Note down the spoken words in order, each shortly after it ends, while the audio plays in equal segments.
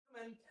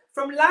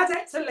from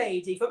ladette to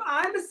lady, from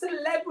I'm a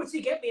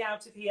celebrity, get me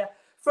out of here,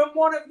 from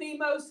one of the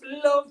most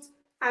loved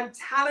and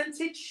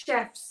talented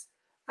chefs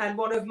and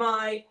one of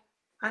my,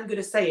 I'm going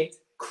to say it,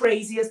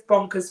 craziest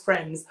bonkers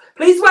friends.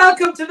 Please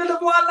welcome to the Le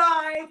Voix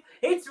Live,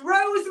 it's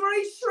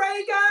Rosemary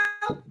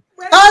Shrager.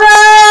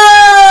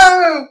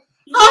 Hello!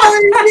 How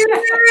are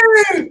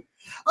you?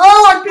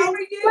 Oh, I'm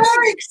very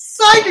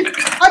excited.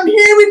 I'm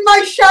here with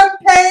my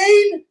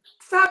champagne.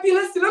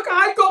 Fabulous. Look,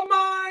 I've got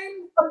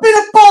mine. A bit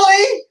of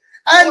bolly.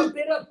 And, a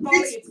bit of bolly.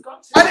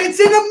 It's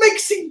in a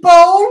mixing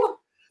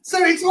bowl.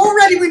 So it's all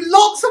ready with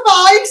lots of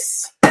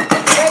ice.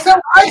 So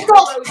I've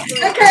got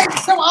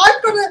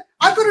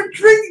to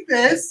drink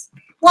this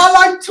while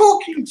I'm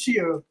talking to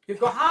you. You've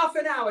got half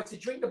an hour to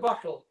drink the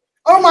bottle.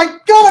 Oh my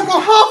God, I've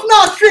got half an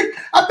hour to drink.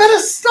 I better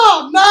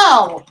start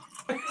now.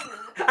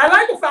 I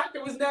like the fact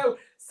there was no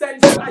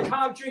sense of I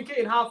can't drink it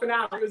in half an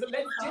hour. It was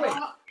meant to do it.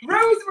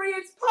 Rosemary,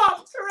 it's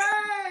popped.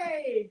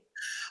 Hooray!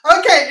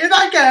 Okay, here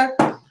I go.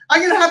 I'm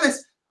going to have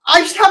this.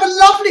 I should have a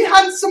lovely,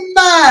 handsome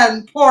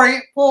man pouring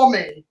it for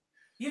me.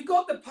 You've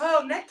got the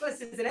pearl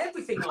necklaces and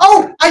everything on.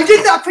 Oh, I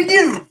did that for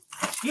you.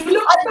 You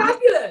look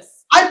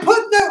fabulous. I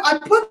put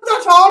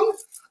that on.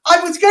 I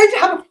was going to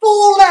have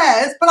 4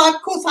 layers, but of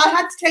course I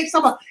had to take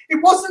some off.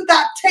 It wasn't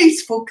that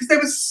tasteful because there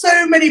were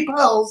so many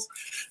pearls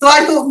that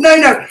I thought,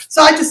 no.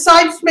 So I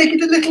decided to make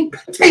it a little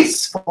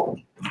tasteful.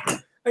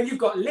 And you've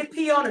got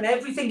lippy on and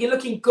everything. You're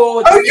looking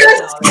gorgeous. Oh,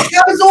 yes.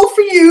 That was all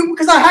for you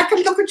because I had to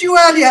look at you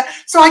earlier.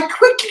 So I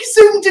quickly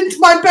zoomed into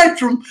my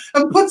bedroom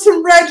and put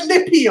some red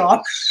lippy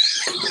on.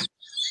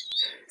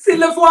 See,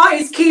 Le Voix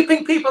is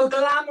keeping people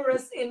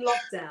glamorous in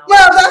lockdown.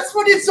 Well, that's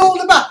what it's all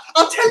about.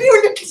 I'll tell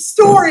you a little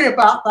story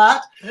about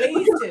that.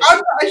 Please do.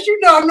 As you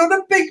know, I'm not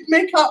a big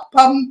makeup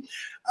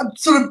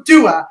sort of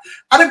doer.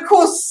 And of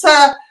course,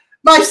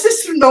 my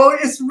sister-in-law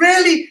is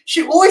really,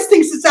 she always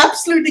thinks it's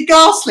absolutely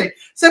ghastly.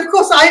 So, of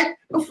course,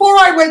 before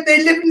I went,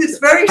 they live in this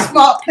very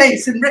smart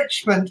place in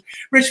Richmond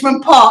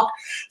Park.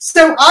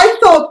 So I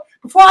thought,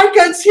 before I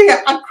go and see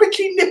her, I'd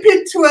quickly nip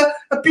into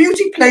a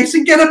beauty place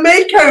and get a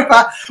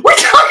makeover,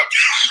 which I did.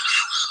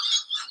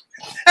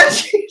 And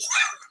she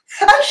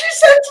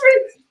said to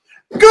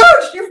me,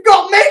 good, you've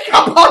got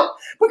makeup on,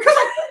 because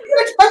I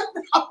don't have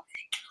makeup.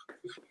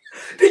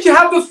 Did you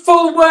have the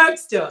full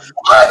works done?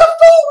 Oh, the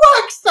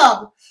full works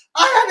done.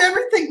 I had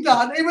everything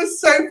done. It was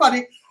so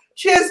funny.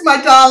 Cheers,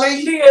 my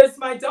darling. Cheers,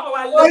 my darling.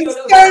 I love it's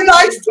so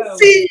nice to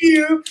see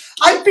you.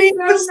 I've been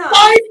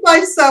beside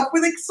myself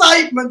with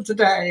excitement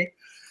today.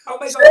 Oh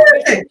my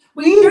God,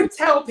 we should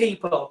tell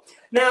people.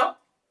 Now,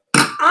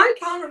 I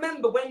can't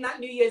remember when that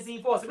New Year's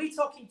Eve was. Are we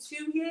talking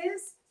 2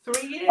 years?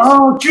 3 years?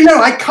 Oh, do you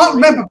know, I can't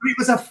remember, but it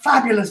was a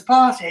fabulous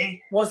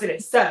party. Wasn't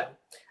it? So,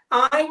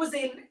 I was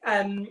in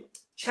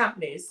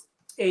Champneys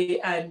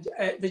and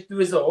the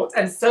resort,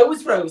 and so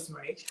was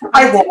Rosemary.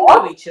 We didn't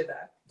know each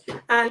other.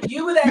 And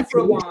you were there for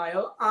a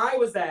while, I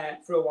was there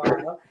for a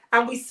while,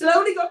 and we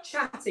slowly got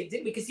chatting,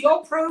 didn't we? Because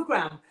your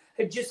programme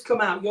had just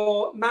come out,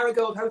 your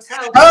Marigold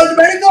Hotel. Oh, the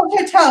Marigold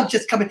Hotel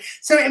just come in.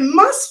 So it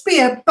must be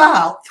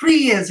about 3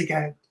 years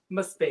ago.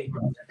 Must be.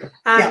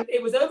 And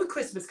it was over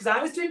Christmas because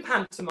I was doing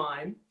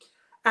pantomime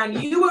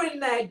and you were in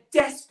there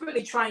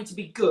desperately trying to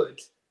be good,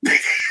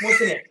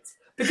 wasn't it?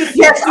 Because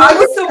yes, I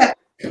was there.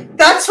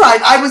 That's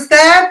right. I was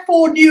there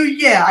for New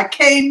Year. I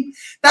came,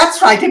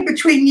 that's right, in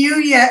between New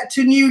Year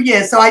to New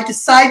Year. So I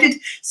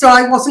decided, so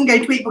I wasn't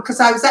going to eat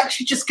because I was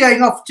actually just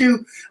going off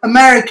to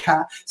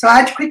America. So I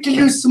had to quickly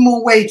lose some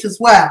more weight as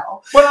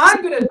well. Well,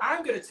 I'm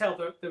gonna tell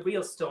the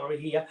real story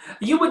here.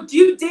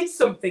 You did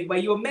something where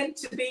you were meant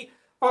to be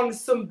on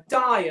some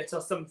diet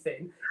or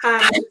something,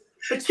 and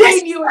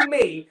between you and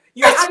me,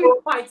 you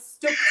hadn't quite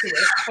stuck to it,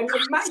 and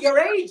your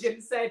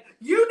agent said,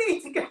 you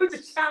need to go to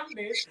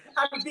Champneys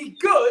and be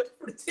good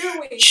for 2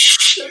 weeks.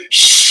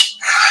 Shh.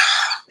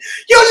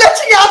 You're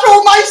letting out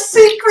all my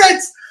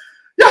secrets!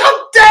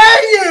 How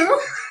dare you!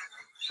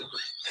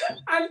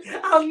 And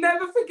I'll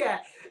never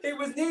forget, it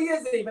was New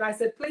Year's Eve, and I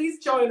said, please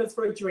join us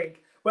for a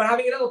drink. We're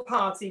having a little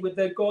party with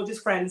the gorgeous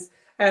friends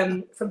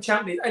from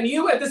Champneys. And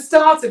you, at the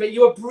start of it,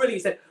 you were brilliant. You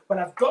said, well,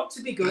 I've got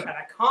to be good, and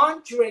I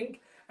can't drink,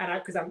 and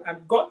because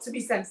I've got to be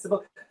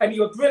sensible, and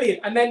you were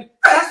brilliant. And then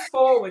fast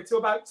forward to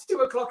about 2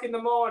 o'clock in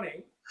the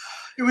morning,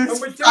 and we're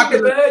doing the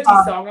Birdie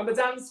song on the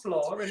dance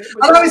floor, and it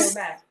was all a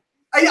mess.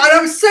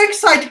 I was so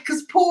excited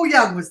because Paul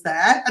Young was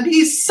there, and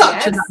he's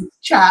such a nice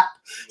chap,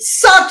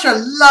 such a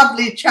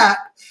lovely chap.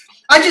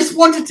 I just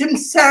wanted him to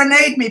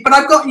serenade me, but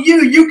I've got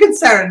you. You can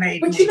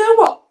serenade me. But you know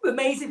what? The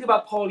amazing thing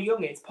about Paul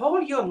Young is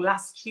Paul Young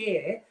last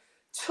year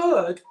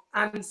toured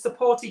and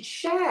supported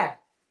Cher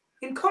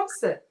in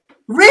concert.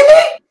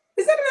 Really?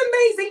 Is that an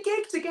amazing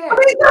gig to get? I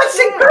mean, that's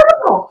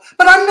incredible.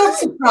 But I'm not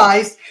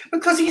surprised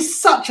because he's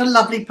such a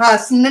lovely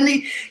person. And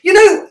he, you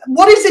know,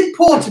 what is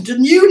important,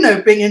 and you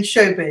know, being in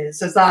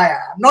showbiz as I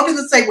am, not in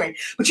the same way,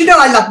 but you know,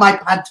 I love my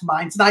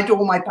pantomimes and I do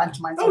all my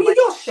pantomimes. Oh,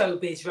 you're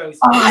showbiz, Rosemary.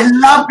 Oh, I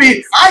love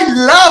it. I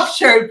love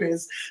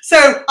showbiz.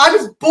 So I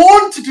was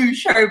born to do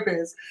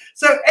showbiz.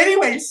 So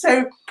anyway,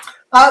 so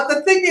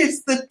the thing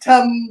is that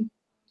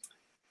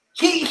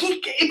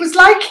it was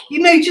like, you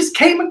know, he just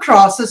came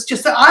across as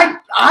just,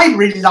 I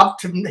really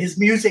loved his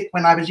music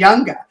when I was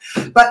younger,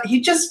 but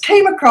he just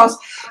came across,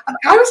 and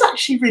I was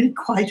actually really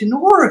quite in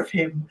awe of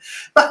him.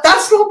 But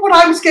that's not what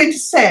I was going to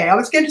say. I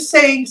was going to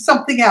say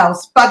something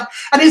else.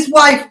 And his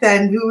wife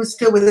then, who was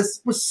still with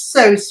us, was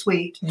so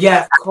sweet.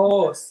 Yeah, of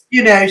course.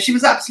 You know, she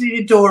was absolutely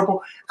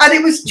adorable. And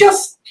it was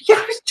just, yeah,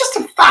 it was just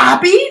a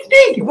fab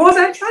evening. Was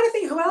I'm trying to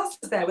think who else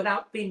was there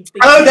without being.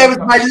 Oh, there was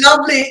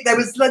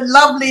the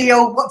lovely,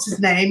 oh, what's his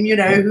name? You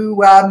know, who,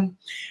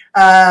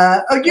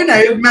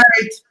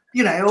 married,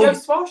 you know, Joe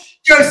Swash.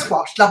 Joe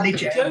Swash, lovely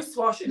Joe. Joe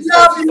Swash.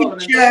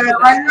 Lovely Joe.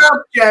 I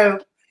love Joe.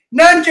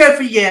 Known Joe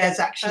for years,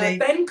 actually.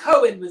 Ben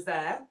Cohen was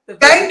there.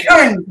 Ben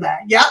Cohen was there.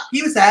 Yeah,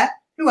 he was there.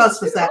 Who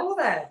else was there? All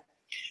there.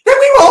 There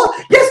we were.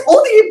 Yes,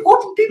 all the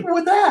important people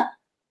were there.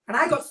 And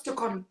I got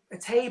stuck on a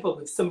table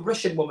with some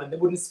Russian woman that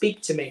wouldn't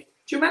speak to me.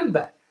 Do you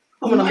remember?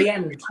 Someone on the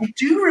end. I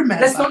do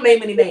remember. Let's not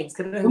name any names.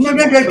 No, don't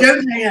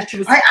name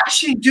it. I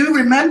actually do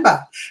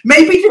remember.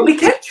 Maybe we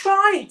kept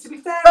trying, to be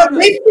fair.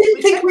 Maybe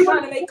we kept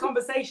trying to make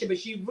conversation, but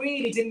she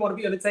really didn't want to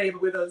be on the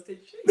table with us, did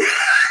she?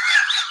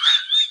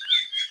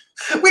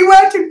 We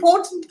weren't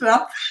important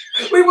enough.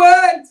 We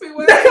weren't.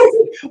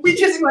 We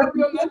just weren't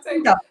on that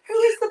table. Who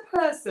is the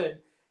person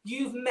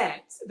you've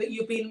met that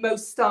you've been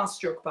most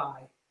starstruck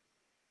by?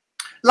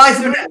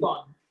 Liza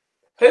Minnelli.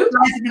 Who?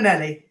 Liza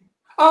Minnelli.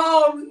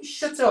 Oh,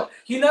 shut up.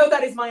 You know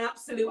that is my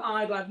absolute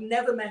idol. I've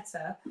never met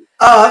her.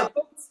 I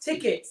booked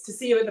tickets to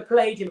see her at the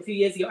Palladium a few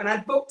years ago, and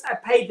I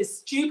paid this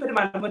stupid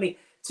amount of money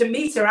to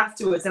meet her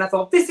afterwards, and I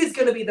thought, this is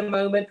going to be the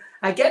moment.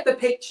 I get the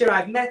picture,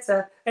 I've met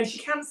her, and she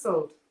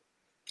cancelled.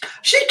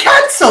 She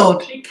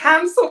cancelled? She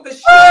cancelled the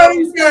show,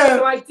 oh, no.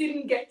 So I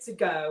didn't get to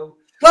go.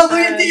 Well, the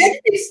only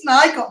reason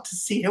I got to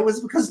see her was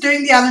because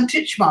doing the Alan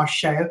Titchmarsh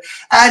show,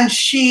 and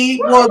she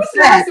was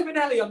there. Liza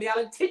Minnelli on the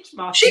Alan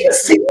Titchmarsh show? She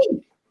was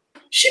singing.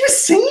 She was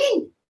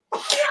singing.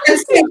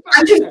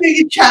 And just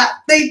doing a chat.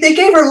 They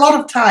gave her a lot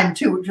of time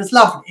too, which was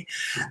lovely.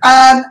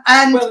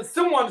 And well,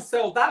 someone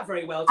sold that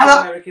very well to an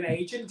American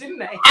agent, didn't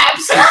they?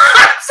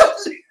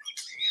 Absolutely.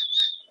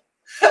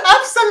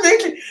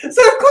 Absolutely. So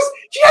of course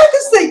she had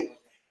this thing,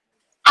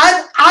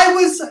 and I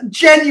was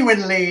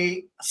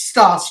genuinely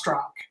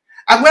starstruck.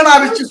 And when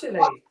I was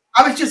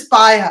just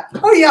by her.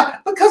 Oh yeah,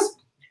 because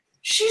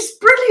she's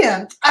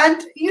brilliant,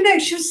 and you know,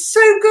 she was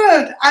so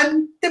good,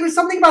 and there was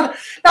something about it.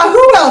 Now,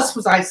 who else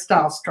was I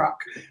starstruck?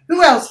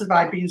 Who else have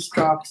I been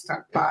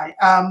starstruck by?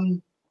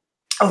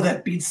 Oh, there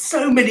have been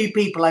so many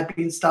people I've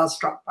been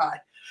starstruck by.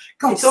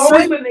 God, it's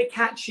always when they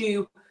catch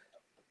you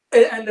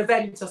at an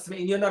event or something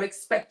and you're not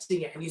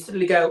expecting it, and you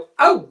suddenly go,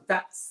 "Oh,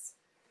 that's."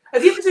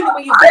 Have you ever done it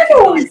when you've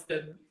recognised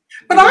them?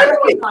 But I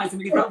recognise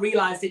them and you've not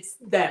realised it's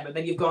them, and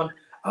then you've gone,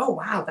 "Oh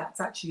wow, that's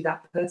actually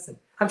that person."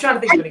 I'm trying to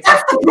think of an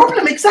example. That's the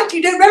problem, exactly.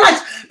 You don't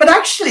realise. But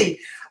actually,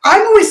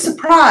 I'm always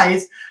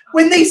surprised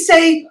when they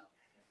say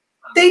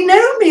they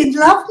know me and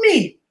love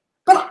me.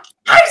 But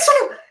I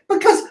sort of,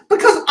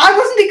 because I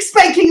wasn't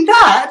expecting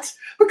that,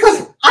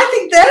 because I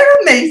think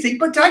they're amazing,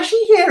 but to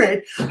actually hear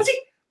it, I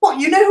think, what,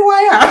 you know who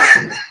I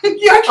am?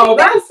 You actually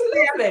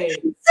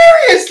absolutely.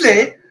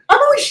 Seriously, I'm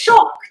always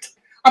shocked.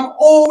 I'm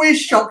always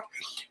shocked.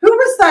 Who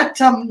was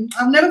that?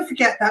 I'll never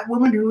forget that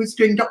woman who was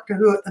doing Doctor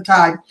Who at the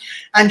time,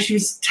 and she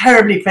was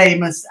terribly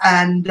famous.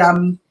 And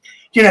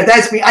you know,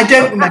 there's me. I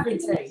don't remember.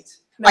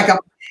 No.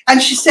 And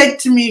she said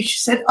to me, she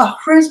said, "Oh,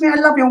 Rosemary,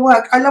 I love your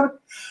work. I love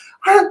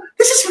it.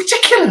 This is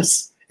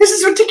ridiculous. This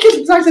is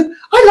ridiculous." I said,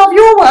 "I love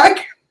your work."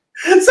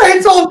 So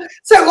it's all.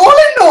 So all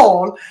in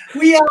all,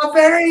 we are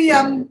very.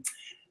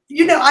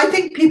 You know, I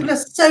think people are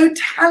so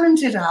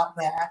talented out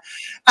there,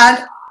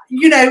 and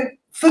you know.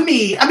 For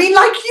me, I mean,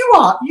 like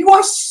you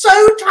are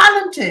so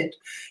talented.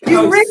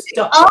 You really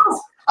are.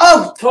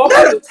 Oh,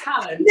 talking of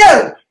talent.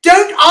 No,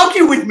 don't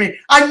argue with me.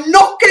 I'm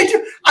not going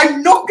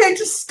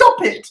to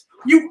stop it.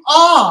 You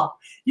are.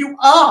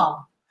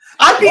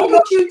 What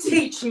would you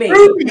teach me?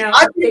 Ruby, now,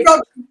 if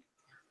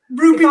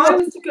I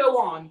was to go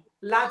on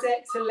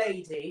ladette to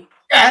lady,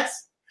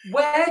 yes,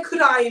 where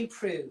could I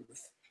improve?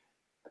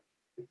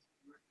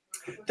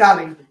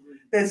 Darling,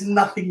 there's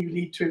nothing you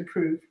need to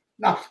improve.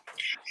 No.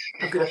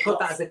 I'm going to put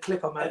that as a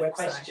clip on my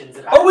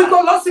website. Oh, we've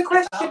got lots of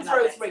questions,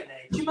 Rosemary.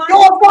 Do you mind? Go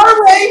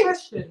on,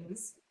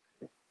 questions?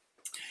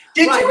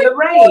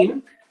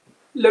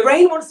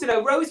 Lorraine wants to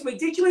know, Rosemary,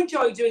 did you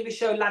enjoy doing the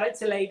show Ladette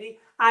to Lady?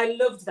 I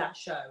loved that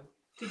show.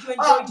 Did you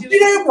enjoy doing it?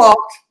 You know what?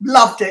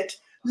 Loved it.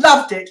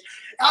 Loved it.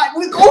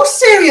 With all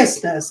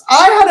seriousness,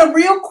 I had a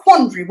real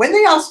quandary when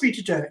they asked me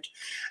to do it.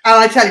 And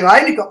I tell you,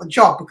 I only got the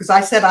job because I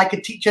said I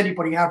could teach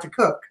anybody how to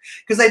cook,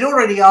 because they'd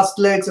already asked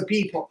loads of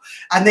people.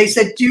 And they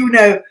said, do you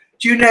know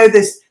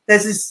this?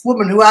 There's this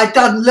woman who I'd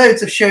done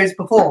loads of shows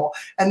before.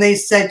 And they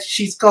said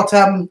she's got,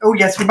 oh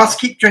yes, we must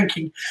keep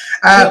drinking.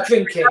 Keep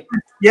drinking.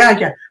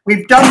 Yeah.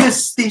 We've done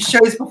these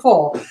shows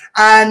before.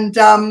 And,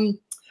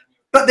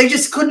 but they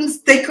just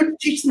couldn't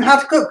teach them how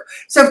to cook.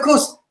 So of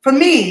course, for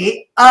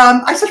me,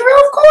 I said,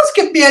 well, of course,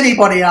 give me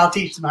anybody and I'll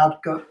teach them how to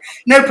cook.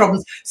 No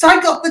problems. So I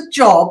got the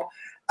job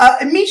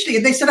immediately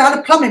they said I had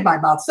a plum in my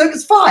mouth. So it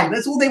was fine.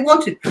 That's all they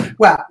wanted.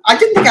 Well, I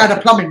didn't think I had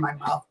a plum in my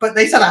mouth, but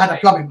they said I had a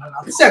plum in my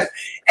mouth. So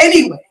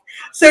anyway,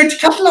 so to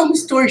cut a long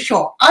story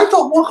short, I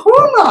thought, well, who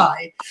am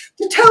I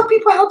to tell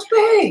people how to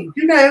behave?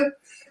 You know,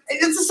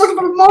 it's a sort of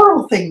a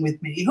moral thing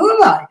with me. Who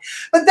am I?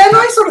 But then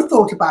I sort of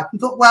thought about it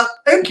and thought, well,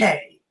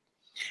 okay,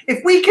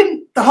 if we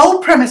can, the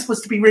whole premise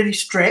was to be really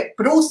strict,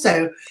 but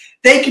also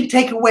they can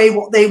take away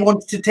what they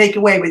wanted to take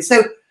away with.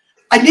 So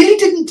I nearly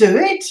didn't do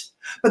it,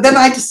 but then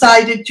I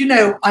decided, you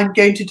know, I'm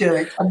going to do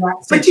it. And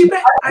that's but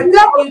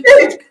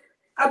it.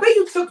 I bet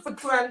you took for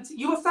granted.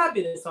 You were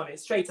fabulous on it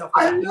straight off.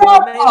 I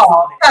love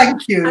it.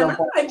 Thank you.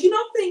 And do you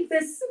not think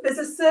there's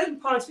a certain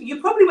part of you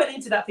probably went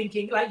into that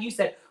thinking, like you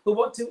said, well,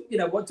 what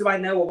do I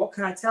know, or what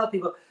can I tell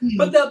people?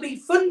 But there'll be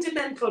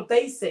fundamental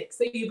basics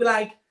that you'd be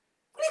like,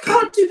 well, you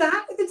can't do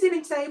that at the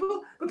dinner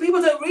table. But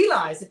people don't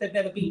realise if they've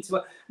never been to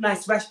a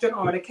nice restaurant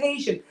or an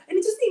occasion. And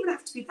it doesn't even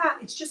have to be that.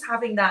 It's just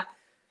having that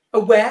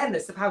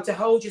awareness of how to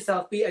hold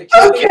yourself, be it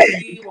a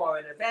job or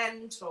an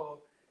event or.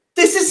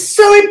 This is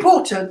so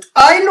important.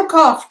 I look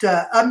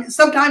after,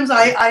 sometimes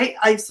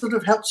I sort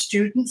of help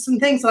students and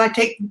things, and I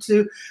take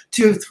them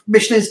to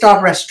Michelin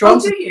star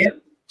restaurants. Oh, do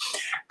you?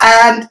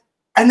 And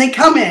they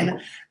come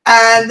in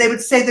and they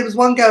would say, there was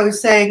one girl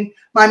who's saying,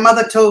 my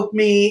mother told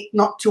me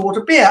not to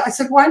order beer. I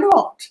said, why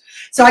not?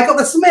 So I got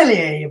the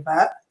sommelier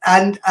over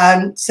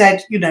and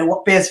said, you know,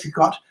 what beers have you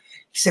got?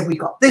 He said, we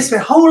got this, a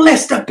whole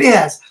list of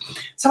beers.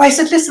 So I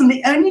said, listen,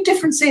 the only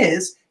difference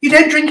is you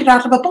don't drink it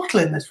out of a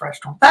bottle in this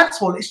restaurant.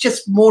 That's all. It's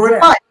just more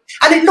refined.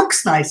 And it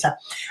looks nicer.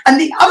 And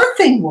the other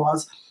thing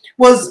was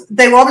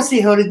they were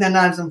obviously holding their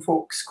knives and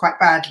forks quite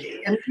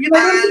badly. And, you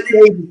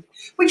know,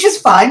 which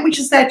is fine, which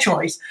is their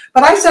choice.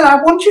 But I said,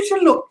 I want you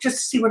to look just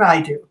to see what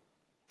I do.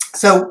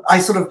 So I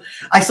sort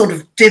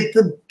of did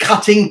the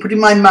cutting, put in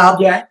my mouth.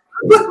 Yeah.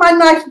 Put my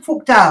knife and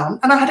fork down,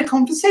 and I had a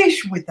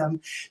conversation with them.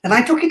 Then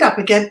I took it up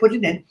again, put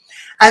it in.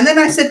 And then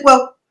I said,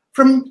 well,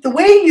 from the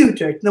way you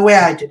do it and the way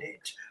I did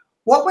it,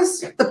 what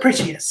was the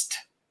prettiest?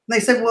 And they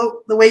said,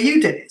 well, the way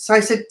you did it. So I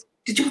said,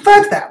 did you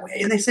prefer it that way?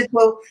 And they said,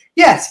 well,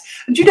 yes.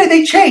 And you know,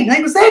 they changed.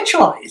 It was their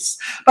choice.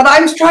 But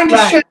I was trying to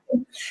show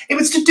them it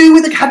was to do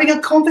with having a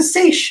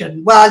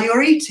conversation while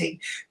you're eating,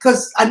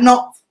 because I'm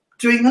not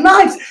doing the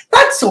knives.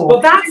 That's all.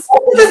 Well, that's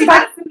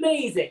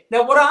amazing.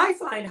 Now, what I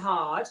find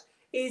hard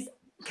is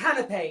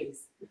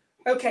canapes.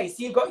 Okay, so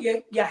you've got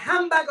your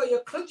handbag or your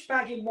clutch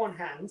bag in one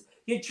hand,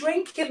 your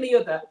drink in the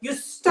other, you're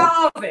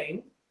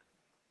starving,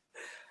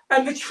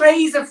 and the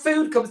trays of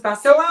food comes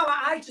past. So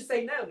I just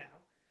say no now,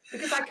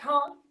 because I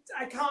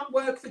can't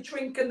work the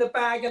drink and the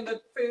bag and the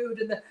food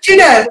and the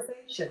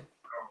conversation.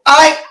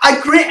 I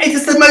agree. It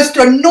is the most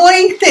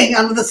annoying thing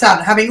under the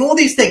sun, having all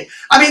these things.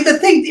 I mean,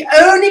 the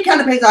only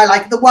canapes I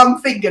like are the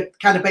one-fingered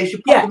canapes. You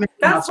put them in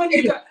that's when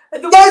you go.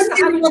 The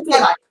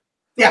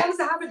ones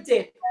that have a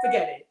dip,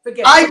 forget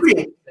it. I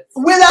agree.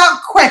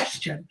 Without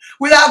question.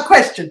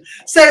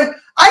 So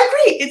I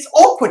agree. It's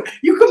awkward.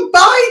 You can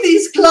buy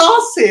these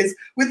glasses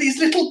with these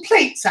little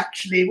plates,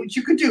 actually, which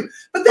you can do.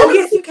 But then,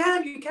 yes, you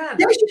can. Yes,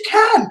 you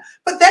can.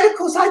 But then, of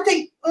course, I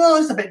think,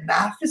 it's a bit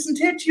naff, isn't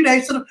it? You know,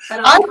 sort of.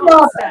 And I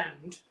can't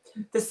stand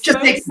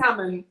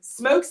the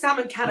smoked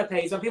salmon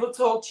canapes when people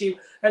talk to you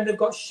and they've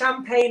got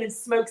champagne and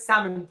smoked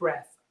salmon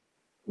breath.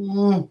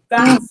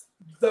 That's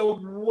the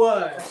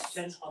worst.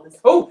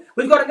 Oh,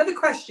 we've got another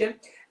question.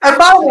 And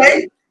by the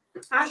way,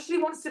 Ashley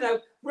wants to know,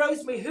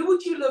 Rosemary, who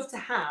would you love to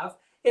have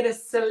in a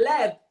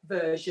celeb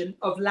version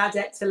of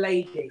Ladette to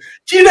Lady?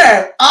 Do you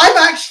know,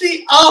 I've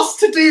actually asked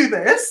to do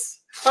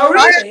this. Oh,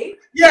 really?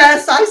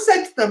 Yes, I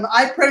said to them,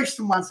 I approached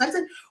them once. I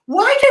said,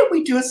 why don't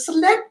we do a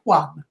celeb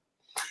one?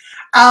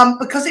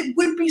 Because it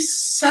would be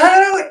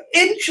so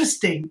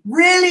interesting,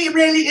 really,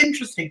 really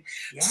interesting.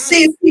 Yes.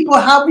 See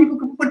how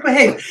people would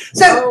behave.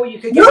 So, you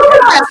could get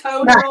a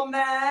tone on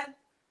there.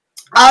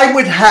 I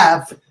would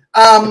have.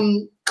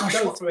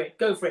 Go for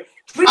it.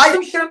 Drink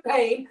some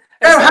champagne.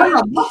 No, hang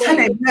on. What's her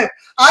name? No,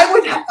 I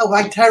would have. Oh,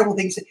 I have terrible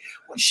things.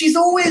 She's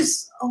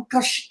always. Oh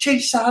gosh, she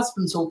changes her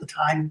husbands all the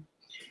time.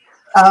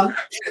 Well,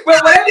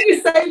 whatever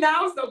you say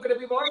now is not going to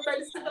be more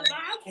offensive than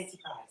that. Katie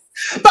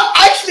Price. But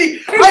actually,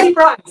 Katie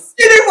Price.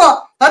 You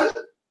know what?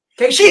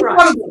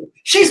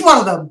 She's one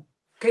of them.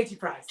 Katie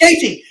Price.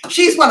 Katie,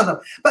 she's one of them.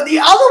 But the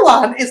other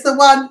one is the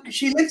one.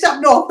 She lives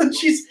up north, and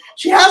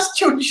she has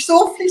children. She's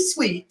awfully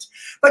sweet,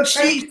 but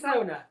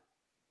Tona.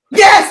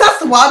 Yes, that's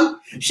the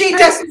one. She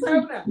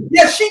definitely.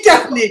 Yes, she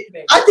definitely.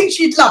 I think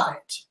she'd love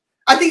it.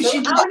 I think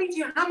she'd love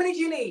it. How many do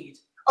you need?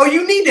 Oh,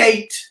 you need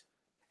 8.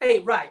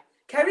 8, right.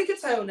 Kerry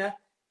Katona,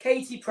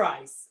 Katie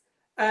Price.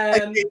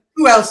 Okay.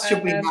 Who else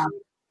should we have?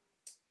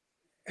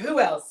 Who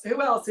else?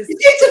 Who else is?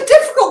 It's a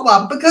difficult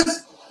one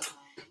because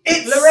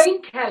it's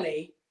Lorraine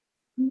Kelly.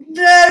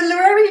 No,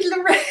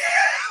 Lorraine.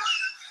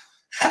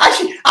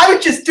 Actually, I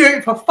would just do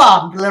it for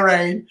fun,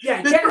 Lorraine.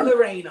 Yeah, get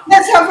Lorraine on.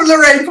 Let's have a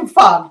Lorraine for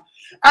fun.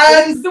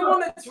 And someone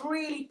that's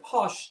really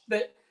posh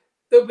that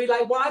would be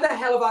like, why the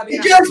hell have I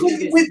been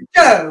with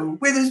Joe,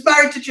 who's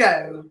married to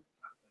Joe?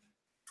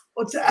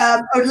 What's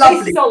lovely.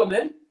 Katie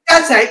Solomon.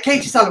 That's it,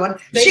 Katie Solomon.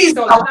 She's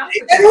Solomon.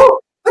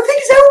 The thing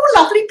is, they're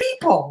all lovely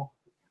people.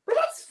 But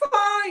that's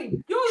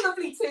fine. You're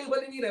lovely too,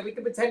 but then, you know, we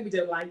can pretend we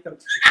don't like them.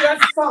 So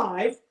that's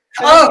 5.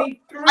 Oh,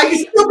 I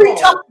can still be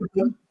tough with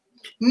them.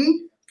 Hmm?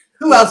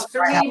 Who else?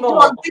 3 Come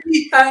more. on, give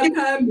me.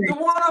 The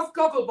one off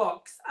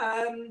Gogglebox.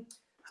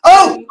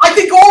 I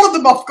think all of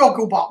them off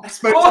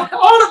Gogglebox.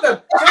 All of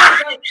them.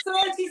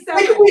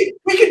 37.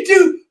 We could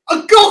do a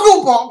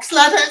Gogglebox,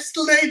 lads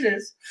and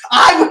ladies.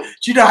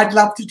 Do you know, I'd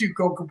love to do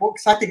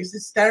Gogglebox. I think it's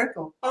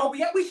hysterical. Oh,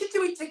 yeah, we should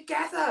do it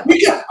together.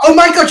 Oh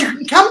my God, you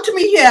can come to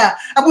me here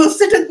and we'll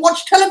sit and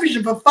watch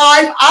television for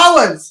 5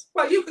 hours.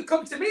 Well, you could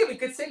come to me and we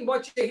could sit and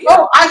watch it here.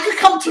 Oh, I could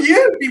come to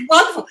you. It'd be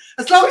wonderful.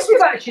 As long as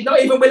We're actually not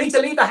even willing to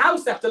leave the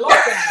house after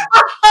lockdown.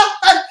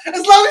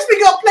 As long as we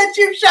got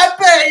plenty of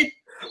champagne.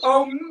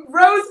 Oh,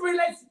 Rosemary,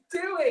 let's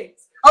do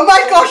it. Oh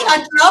my gosh,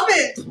 I'd love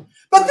it.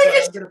 But the thing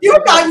is, you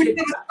and I would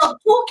never stop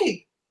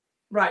talking.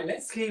 Right,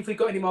 let's see if we've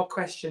got any more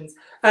questions.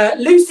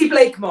 Lucy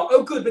Blakemore.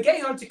 Oh, good. We're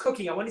getting on to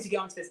cooking. I wanted to get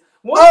on to this.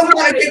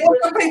 What's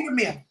your favourite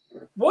meal?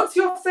 What's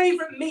your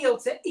favourite meal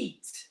to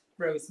eat,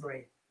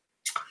 Rosemary?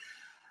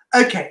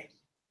 Okay.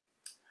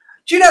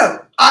 Do you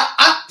know,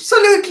 I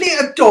absolutely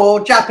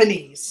adore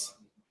Japanese.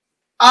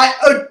 I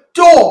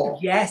adore.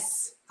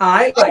 Yes,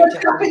 I'm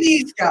a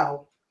Japanese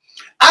girl.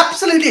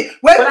 Absolutely.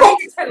 But I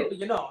hate to tell you, but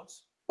you're not.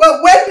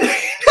 Well, when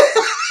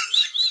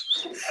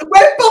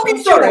Bobby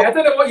I'm sorry, I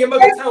don't know what your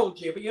mother told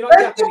you, but you're not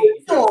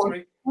Japanese.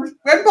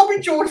 When Bobby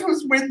George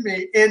was with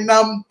me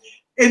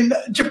in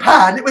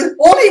Japan, it was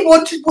all he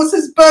wanted was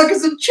his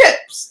burgers and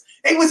chips.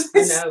 It was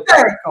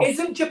hysterical.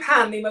 Isn't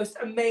Japan the most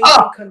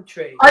amazing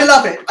country? I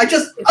love it.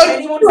 If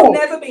anyone's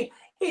never been,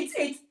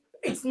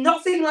 it's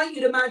nothing like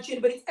you'd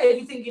imagine, but it's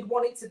everything you'd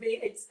want it to be.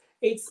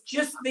 It's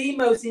just the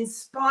most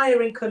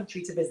inspiring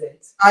country to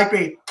visit. I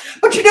agree.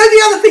 But you know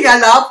the other thing I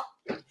love?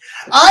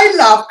 I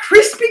love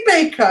crispy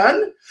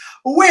bacon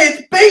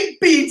with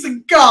baked beans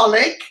and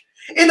garlic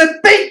in a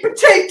baked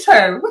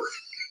potato.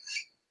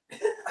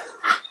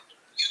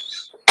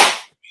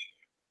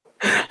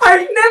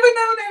 I've never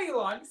known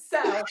anyone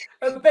sell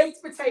a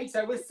baked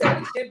potato with so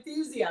much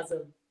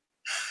enthusiasm.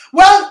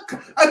 Well,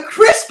 a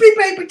crispy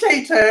baked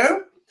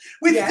potato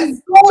with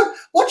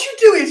what you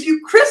do is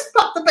you crisp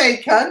up the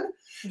bacon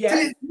till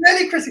it's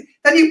really crispy.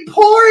 Then you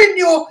pour in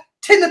your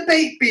tin of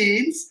baked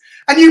beans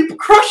and you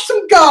crush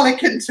some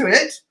garlic into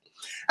it.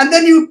 And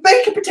then you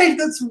bake a potato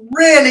that's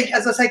really,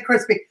 as I say,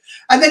 crispy.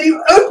 And then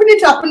you open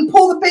it up and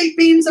pour the baked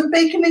beans and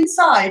bacon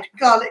inside.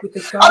 Garlic.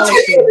 I'll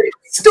tell you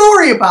a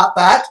story about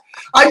that.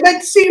 I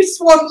went to see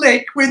Swan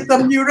Lake with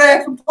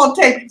Nurea from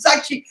Fontaine. It was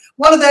actually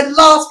one of their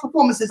last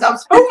performances. Oh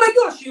my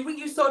gosh,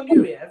 you saw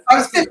Nurea? I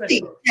was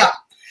 15, yeah.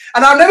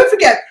 And I'll never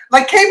forget,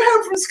 I came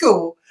home from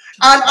school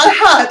and I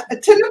had a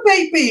tin of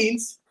baked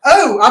beans.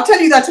 Oh, I'll tell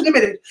you that in a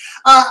minute.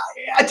 I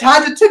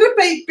had a tin of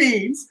baked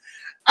beans.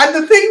 And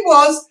the thing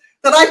was,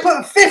 that I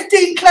put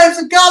 15 cloves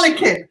of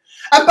garlic in.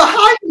 And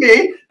behind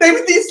me, there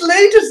were these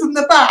ladies in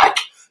the back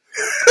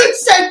who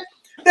said,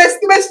 there's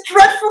the most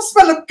dreadful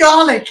smell of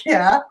garlic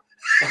here.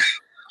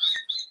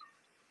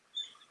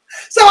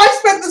 So I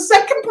spent the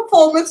second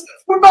performance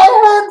with my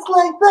hands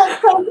like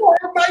that on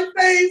my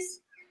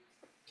face.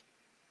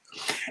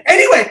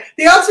 Anyway,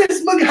 the answer is,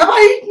 have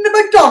I eaten a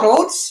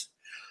McDonald's?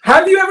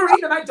 Have you ever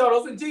eaten a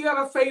McDonald's? And do you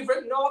have a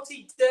favourite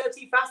naughty,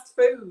 dirty fast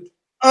food?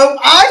 Oh,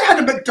 I've had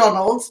a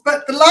McDonald's,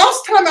 but the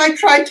last time I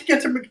tried to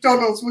get a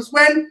McDonald's was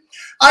when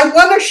I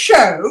won a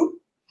show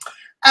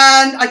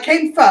and I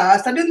came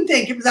first. I didn't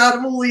think it was out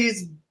of all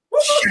these.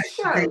 What was the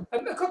show?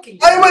 A cooking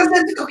show? I was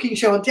in the cooking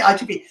show on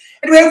ITV.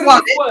 Anyway, I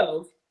won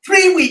it.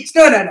 3 weeks.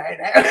 No.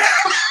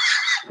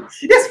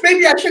 Yes,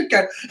 maybe I should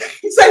go.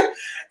 So,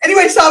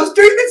 anyway, so I was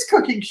doing this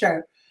cooking show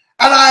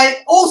and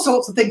all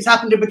sorts of things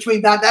happened in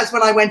between that. That's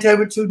when I went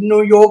over to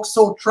New York,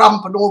 saw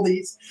Trump and all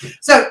these.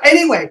 So,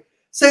 anyway.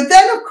 So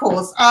then, of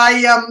course,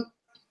 I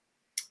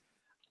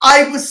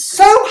was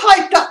so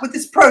hyped up with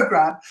this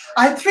program.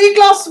 I had 3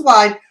 glasses of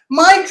wine.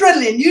 My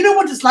adrenaline, you know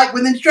what it's like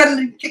when the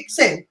adrenaline kicks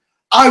in?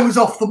 I was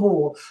off the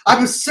wall. I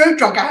was so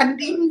drunk. I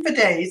hadn't eaten for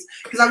days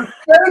because I was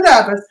so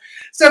nervous.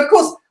 So, of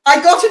course,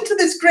 I got into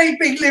this great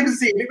big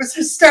limousine. It was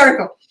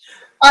hysterical.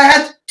 I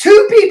had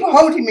 2 people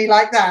holding me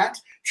like that,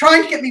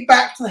 trying to get me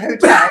back to the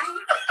hotel.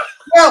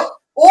 Well,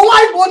 all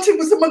I wanted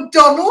was a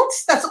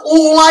McDonald's. That's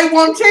all I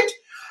wanted.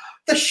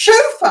 The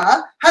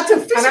chauffeur had to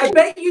physically... And I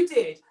bet you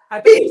did.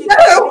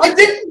 No, I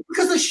didn't,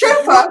 because the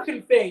chauffeur...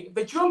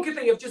 The drunken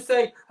thing of just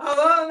saying,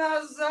 hello,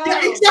 Nazar. Yeah,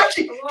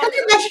 exactly. Can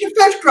you imagine a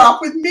photograph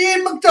with me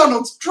and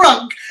McDonald's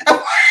drunk?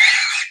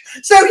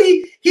 So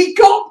he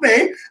got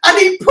me and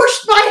he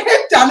pushed my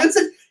head down and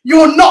said,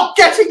 you're not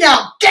getting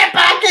out. Get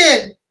back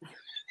in.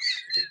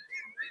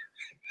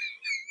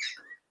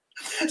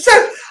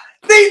 So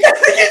the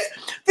thing is,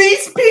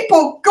 these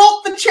people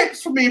got the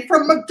chips for me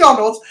from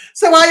McDonald's,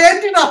 so I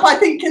ended up, I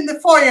think, in the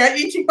foyer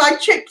eating my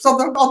chips on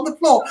the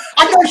floor.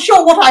 I'm not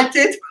sure what I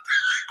did.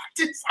 I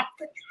did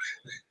something.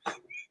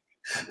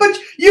 But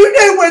you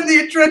know when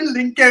the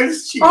adrenaline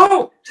goes to you.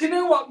 Oh, do you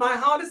know what? My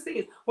hardest thing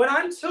is when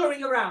I'm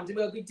touring around and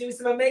we'll be doing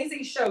some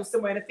amazing shows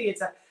somewhere in a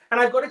theatre, and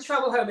I've got to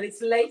travel home, and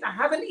it's late. I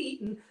haven't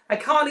eaten. I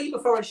can't eat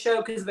before a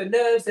show because of the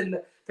nerves and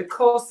the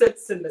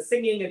corsets and the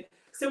singing. And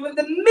so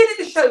the minute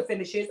the show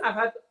finishes, I've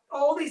had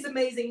all these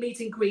amazing meet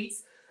and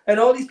greets and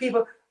all these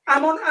people.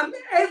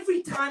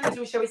 Every time I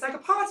do a show, it's like a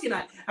party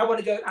night. I want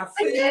to go have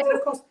food, and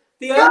of course,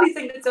 the only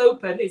thing that's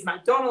open is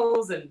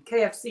McDonald's and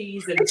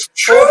KFCs and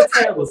all the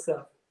terrible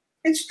stuff.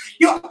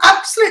 You're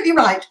absolutely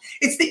right.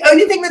 It's the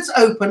only thing that's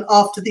open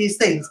after these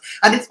things,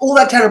 and it's all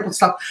that terrible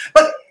stuff.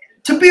 But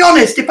to be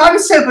honest, if I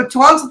was sober,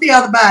 to answer the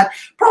other man,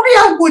 probably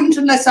I wouldn't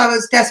unless I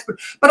was desperate.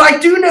 But I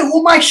do know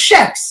all my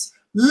chefs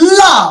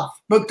love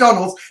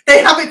McDonald's.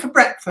 They have it for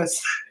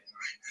breakfast.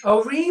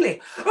 Oh,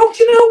 really? Oh,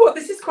 do you know what?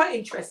 This is quite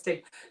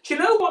interesting. Do you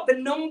know what the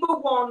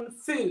 #1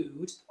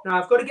 food?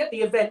 Now I've got to get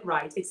the event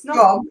right. It's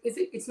not.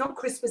 It's not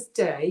Christmas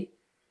Day.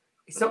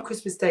 It's not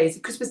Christmas Day. Is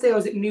it Christmas Day or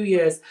is it New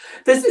Year's?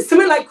 There's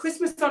something like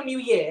Christmas on New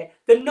Year.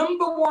 The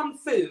 #1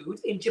 food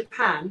in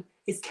Japan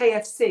is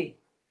KFC.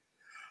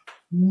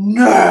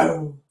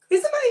 No.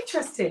 Isn't that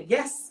interesting?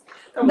 Yes.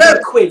 That was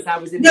a quiz. I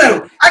was in.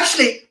 No,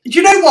 actually, do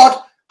you know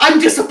what? I'm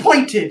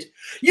disappointed.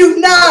 You've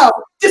now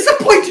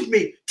disappointed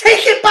me.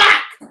 Take it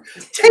back.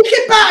 Take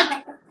it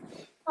back.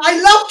 I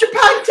love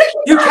Japan. Take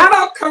it back.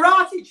 Cannot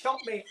karate chop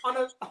me on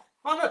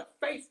a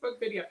Facebook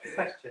video.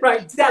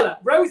 Right, Della,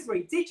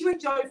 Rosemary, did you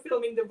enjoy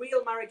filming The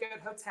Real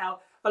Marigold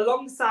Hotel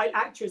alongside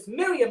actress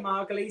Miriam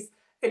Margolyes?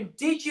 And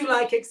did you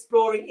like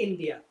exploring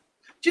India?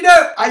 Do you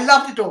know, I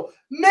loved it all.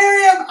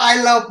 Miriam,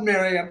 I love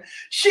Miriam.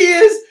 She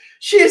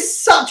is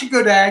such a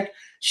good egg.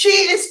 She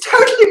is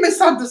totally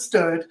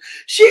misunderstood.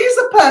 She's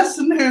a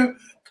person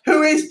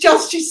who is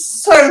just, she's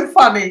so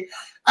funny.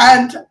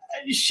 And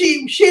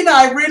she and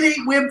I really,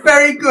 we're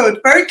very good,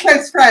 very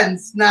close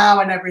friends now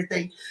and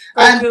everything.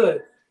 And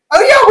good.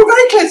 Oh yeah, we're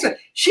very close.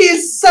 She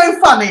is so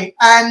funny,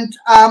 and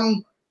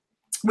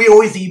we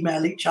always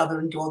email each other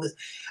and do all this.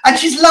 And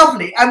she's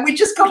lovely, and we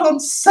just got on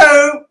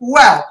so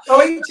well.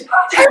 Oh, it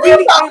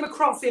really came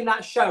across in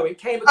that show. It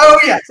came across. Oh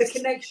yeah, the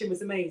connection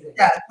was amazing.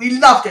 Yeah, we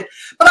loved it.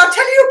 But I'll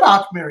tell you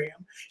about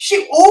Miriam.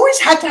 She always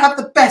had to have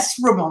the best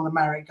room on the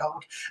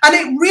Marigold, and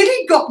it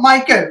really got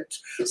my goat.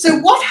 So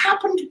what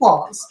happened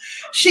was,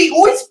 she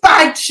always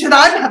bagged, "Should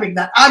I'm having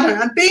that?" I don't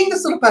know. And being the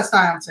sort of person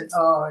I am, said,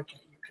 "Oh, okay,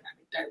 you can have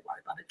it. Don't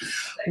worry about it."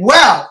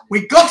 Well,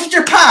 we got to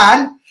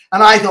Japan.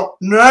 And I thought,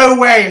 no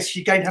way is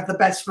she going to have the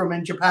best room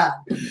in Japan.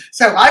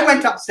 So I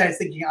went upstairs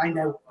thinking, I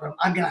know what room.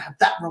 I'm going to have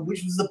that room,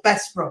 which was the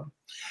best room.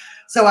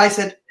 So I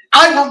said,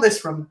 I want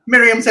this room.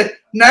 Miriam said,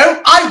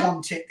 no, I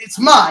want it. It's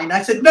mine.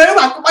 I said, no,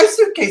 I've got my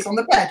suitcase on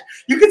the bed.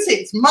 You can see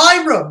it's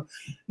my room.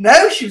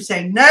 No, she was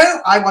saying,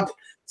 no, I want it.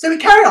 So we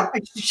carried on.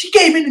 She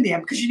gave in the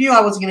end because she knew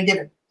I wasn't going to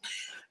give in.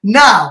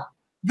 Now,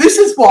 this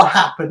is what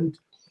happened.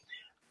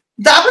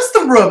 That was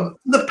the room,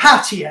 the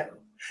patio.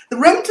 The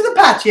room to the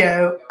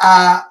patio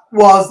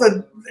was,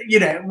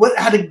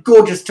 had a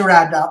gorgeous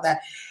terrain out there.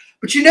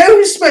 But you know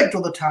who smoked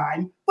all the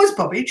time was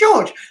Bobby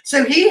George.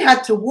 So he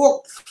had to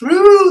walk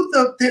through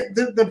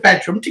the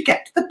bedroom to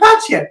get to the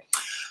patio.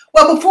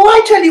 Well, before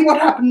I tell you what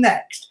happened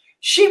next,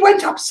 she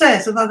went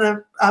upstairs,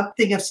 another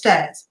thing of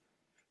stairs.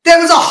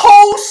 There was a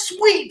whole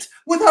suite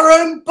with her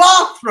own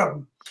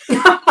bathroom.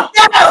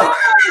 No!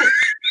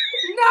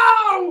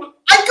 No!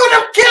 I could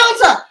have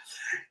killed her.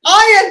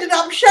 I ended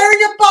up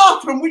sharing a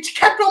bathroom which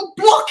kept on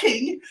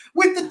blocking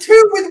with the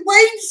two with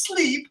Wayne's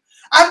sleep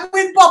and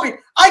with Bobby.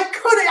 I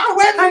couldn't. I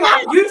went. Hang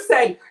on, you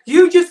said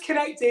you just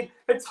connected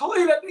a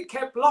toilet that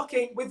kept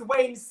blocking with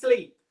Wayne's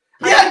sleep.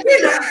 Yeah,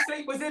 Wayne's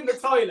sleep was in the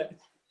toilet.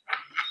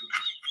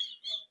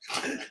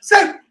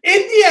 So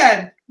in the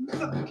end,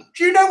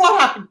 do you know what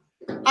happened?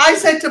 I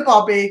said to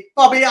Bobby,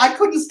 I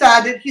couldn't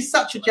stand it. He's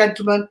such a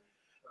gentleman.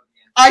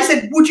 I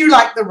said, would you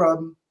like the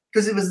room?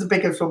 Because it was the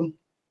biggest room.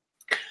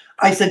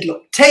 I said,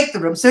 look, take the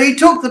room. So he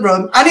took the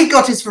room and he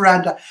got his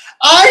veranda.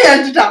 I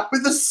ended up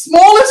with the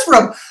smallest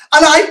room,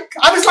 and I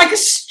was like a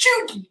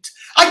student.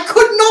 I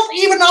could not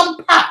even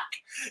unpack.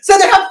 So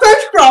they have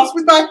photographs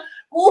with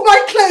all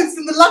my clothes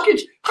in the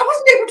luggage. I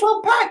wasn't able to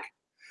unpack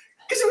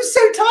because it was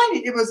so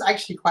tiny. It was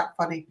actually quite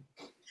funny.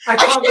 I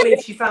can't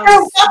believe she found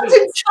that was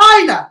in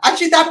China.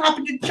 Actually, that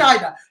happened in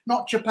China,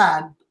 not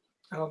Japan.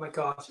 Oh my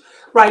gosh.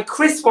 Right,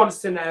 Chris wants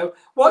to know,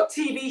 what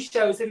TV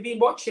shows have you been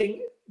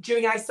watching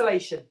during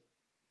isolation?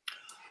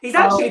 He's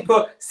actually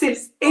put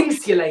since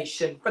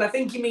insulation, but I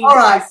think he means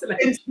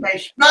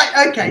insulation.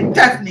 Right, okay,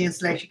 definitely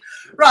insulation.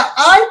 Right,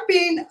 I've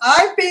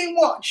been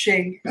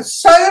watching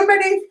so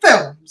many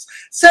films,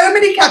 so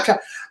many capture.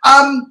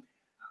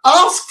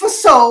 Ask for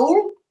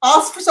Soul,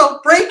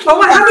 Breaking Bad.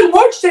 I haven't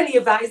watched any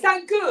of that. Is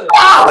that good?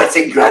 Oh, it's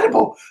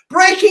incredible.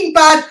 Breaking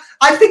Bad.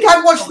 I think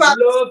I've watched about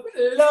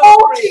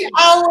 40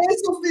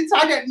 hours of this.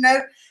 I don't know.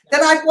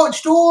 Then I've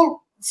watched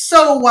all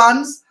Soul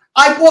ones.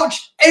 I've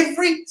watched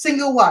every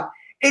single one.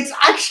 It's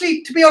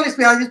actually, to be honest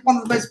with you, it's one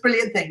of the most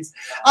brilliant things.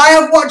 I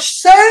have watched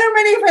so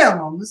many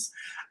films.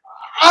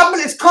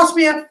 It's cost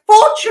me a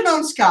fortune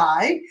on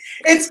Sky.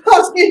 It's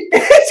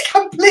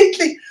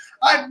completely,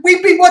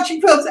 we've been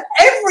watching films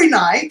every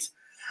night.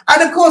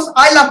 And of course,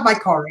 I love my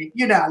Corrie.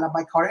 You know, I love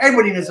my Corrie.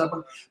 Everybody knows that.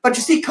 But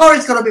you see,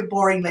 Corrie's got a bit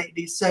boring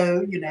lately.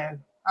 So,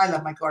 I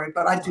love my curry,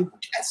 but I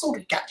sort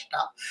of catch it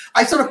up.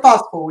 I sort of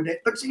fast forward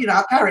it, but you know,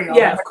 I'll carry on.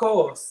 Yeah, of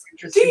course.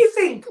 Do you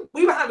think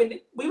we were having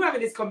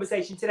this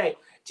conversation today?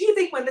 Do you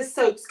think when the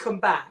soaps come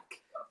back,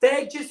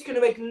 they're just going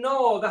to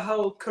ignore the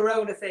whole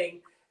Corona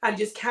thing and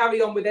just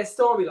carry on with their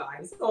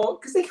storylines? Or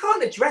because they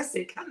can't address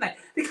it, can they?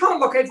 They can't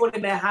lock everyone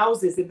in their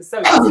houses in the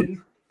soaps.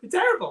 And it's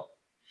terrible.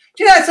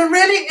 Yeah, it's a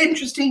really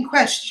interesting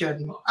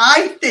question.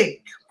 I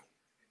think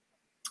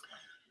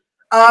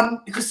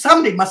because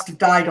somebody must have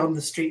died on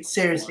the street.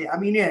 Seriously, I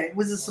mean, yeah, it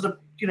was a sort of,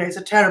 you know, it's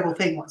a terrible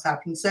thing what's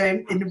happened.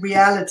 So in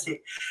reality,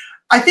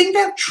 I think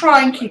they'll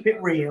try and keep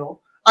it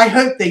real. I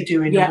hope they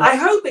do. I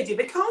hope they do.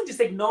 They can't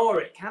just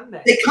ignore it, can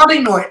they? They can't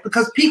ignore it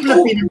because people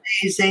have been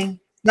amazing.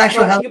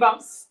 National Health.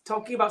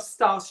 Talking about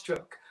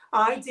starstruck,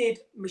 I did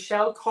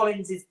Michelle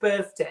Collins'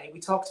 birthday. We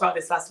talked about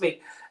this last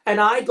week,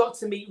 and I got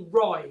to meet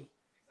Roy,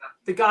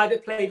 the guy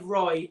that played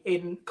Roy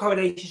in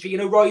Coronation Street. You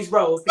know, Roy's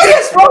Rolls.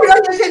 Yes, Roy. And I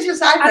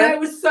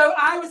was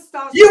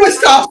starstruck. You were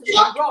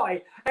starstruck.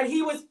 Roy, and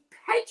he was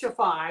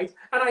petrified,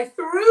 and I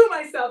threw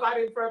myself at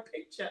him for a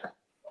picture.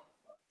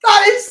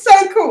 That is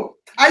so cool.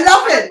 I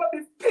love it. I've got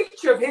this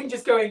picture of him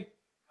just going.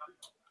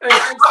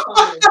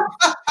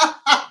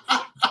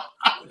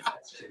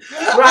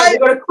 Right,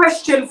 we've got a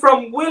question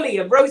from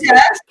William. Rosie,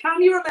 yes.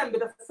 Can you remember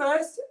the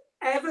first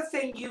ever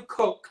thing you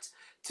cooked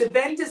to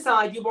then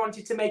decide you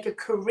wanted to make a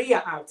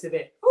career out of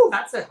it? Oh,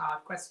 that's a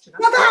hard question.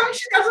 Well, that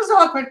was a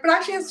hard question, but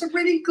actually it's a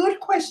really good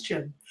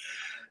question.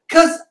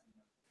 Because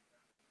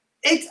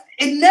it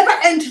never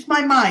entered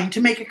my mind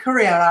to make a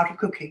career out of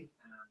cooking.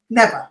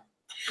 Never.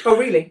 Oh,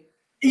 really?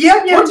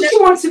 Yeah. What did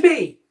you want to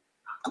be?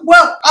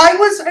 Well,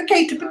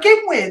 to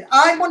begin with,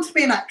 I wanted to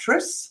be an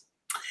actress.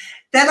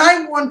 Then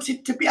I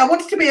wanted to be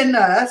a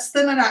nurse,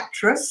 then an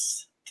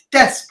actress.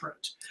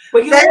 Desperate.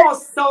 Well, you are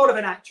sort of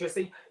an actress.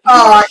 You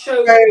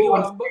showed you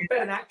are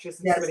better an actress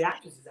than some of the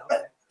actresses out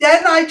there.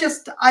 Then I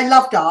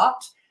loved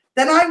art.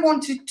 Then I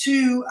wanted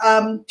to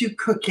do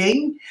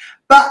cooking,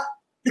 but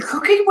the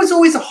cooking was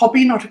always a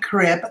hobby, not a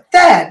career. But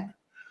then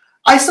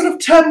I sort of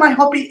turned my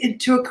hobby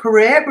into a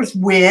career. It was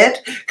weird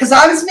because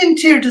I was an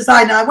interior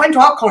designer. I went to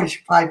art college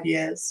for 5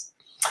 years.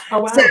 Oh,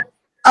 wow. So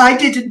I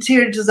did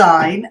interior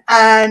design,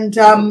 and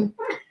I'm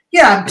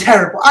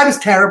terrible. I was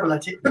terrible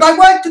at it, but I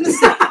worked in the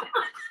city.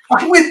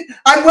 I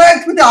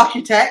worked with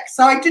architects,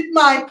 so I did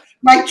my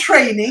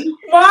training.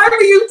 Why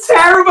were you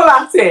terrible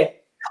at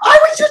it? I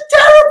was just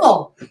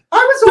terrible.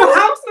 Your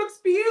house looks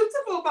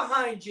beautiful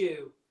behind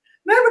you.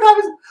 No,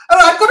 but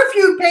I've got a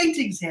few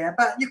paintings here,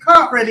 but you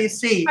can't really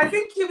see. I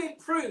think you've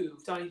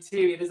improved on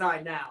interior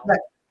design now.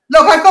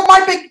 Look, I've got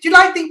my big. Do you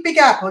like the big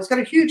apple? It's got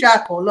a huge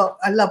apple. Look,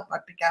 I love my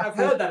big apple. I've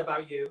heard that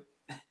about you.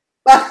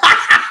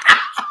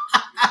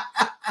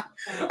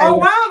 Oh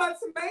wow,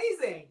 that's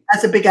amazing.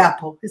 That's a big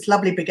apple. It's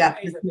lovely big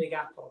apple. It's a big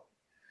apple.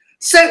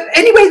 So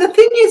anyway, the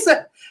thing is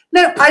that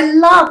I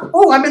love.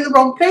 Oh, I'm in the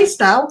wrong place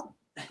now.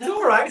 It's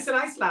all right. It's a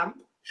nice lamp.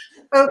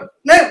 No,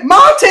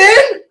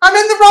 Martin, I'm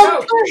in the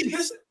wrong place.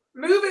 Just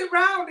move it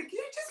round.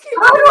 You just keep.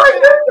 How do I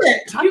move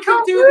it? You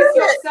can do this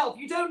yourself.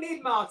 You don't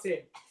need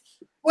Martin.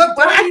 Well,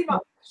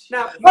 now,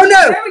 oh no!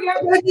 There we go.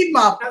 I don't need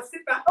Martin. Now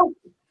sit back. Oh,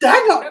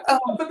 dang on!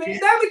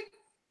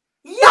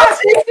 Yes,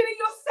 you're doing it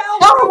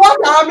yourself. Oh,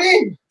 I'm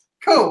in.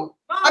 Cool.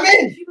 Martin, I'm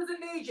in. She doesn't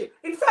need you.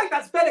 In fact,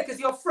 that's better because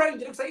you're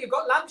framed. It looks like you've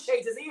got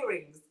lampshades as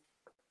earrings.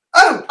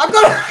 Oh, I've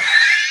got.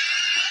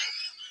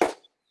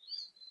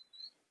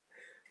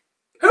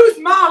 Who's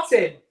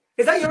Martin?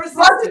 Is that your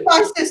assistant? Martin's my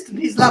assistant.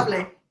 He's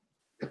lovely.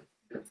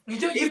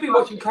 You've been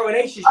watching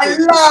Coronation Street. I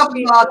love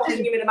Martin.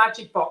 Watching him in a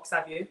magic box,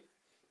 have you?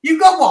 You've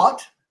got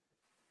what?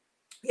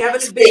 You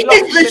haven't Speak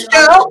English,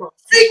 girl.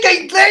 Speak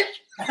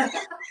English.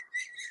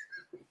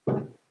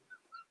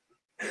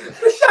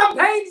 The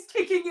champagne's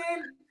kicking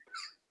in.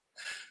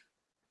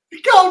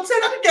 Go on, say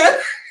that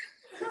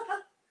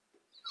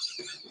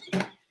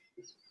again.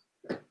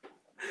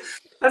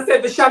 I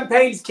said the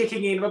champagne's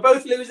kicking in. We're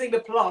both losing the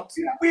plot.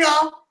 Yeah, we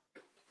are.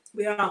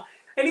 We are.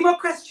 Any more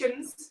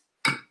questions?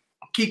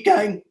 Keep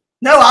going.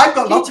 No, I've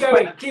got lots of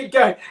questions. Keep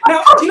going.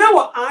 Now, do you know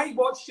what? I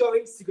watched your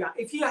Instagram.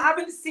 If you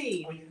haven't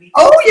seen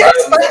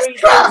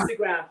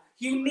Instagram,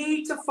 you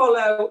need to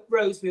follow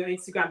Rosemary on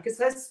Instagram because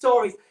her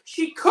stories,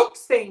 she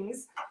cooks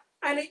things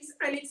and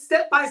it's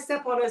step by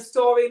step on her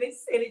story and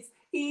it's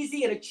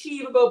easy and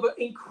achievable but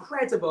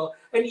incredible.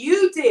 And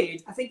you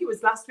did, I think it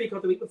was last week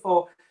or the week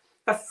before,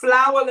 a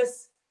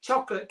flourless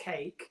chocolate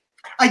cake.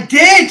 I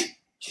did.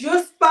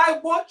 Just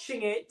by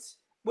watching it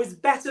was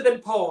better than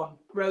porn,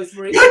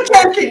 Rosemary. You're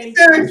joking,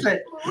 seriously.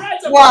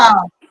 Incredible.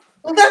 Wow.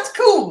 Well, that's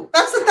cool.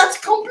 That's a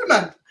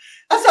compliment.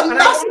 That's a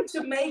massive. I want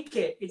to make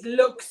it. It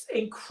looks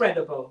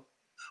incredible.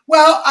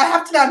 Well, I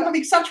have to know. I'm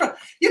having such fun.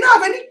 You know,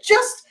 I've only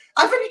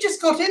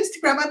just got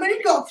Instagram. I've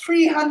only got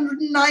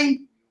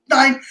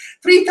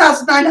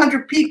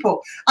 3,900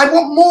 people. I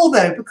want more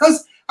though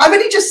because I've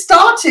only just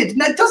started,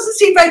 and it doesn't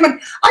seem very much.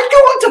 I go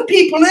on to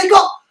people, and they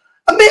got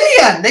 1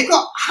 million. They've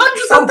got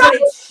hundreds of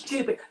thousands. It's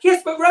stupid.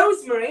 Yes, but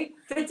Rosemary,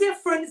 the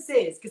difference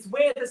is because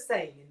we're the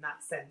same in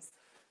that sense.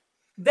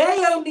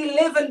 They only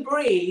live and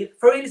breathe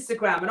for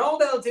Instagram, and all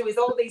they'll do is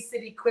all these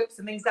silly quips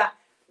and things that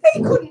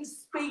they couldn't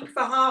speak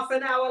for half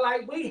an hour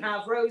like we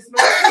have,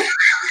 Rosemary.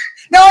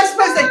 No, I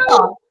suppose they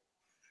can't.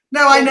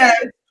 No, I know.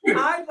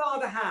 I'd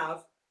rather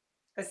have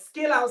a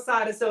skill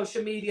outside of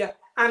social media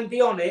and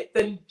be on it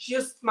than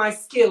just my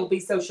skill be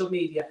social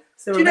media.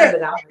 So remember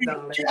that,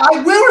 darling.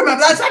 I will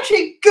remember. That's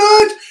actually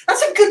good.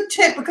 That's a good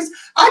tip, because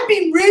I've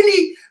been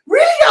really,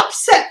 really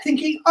upset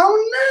thinking,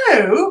 oh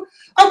no,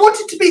 I want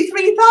it to be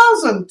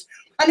 3,000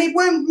 and it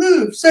won't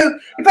move. So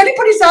if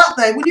anybody's out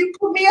there, will you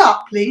put me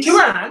up, please?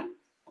 Joanne?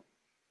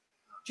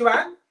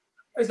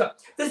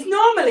 There's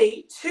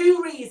normally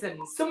 2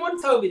 reasons.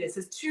 Someone told me this.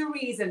 There's 2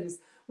 reasons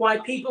why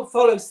people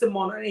follow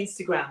someone on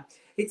Instagram.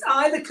 It's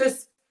either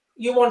because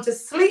you want to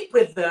sleep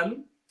with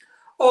them,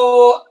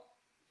 or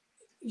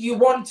you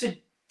want to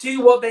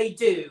do what they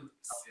do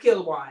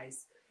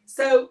skill-wise.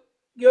 So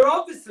you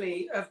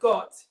obviously have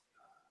got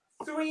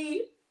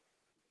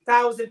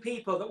 3,000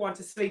 people that want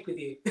to sleep with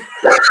you.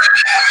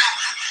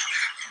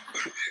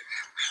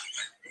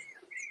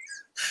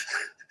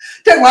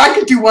 Don't worry, I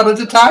can do one at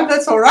a time.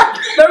 That's all right.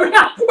 Well,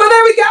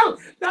 there we go.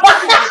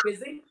 That's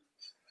busy.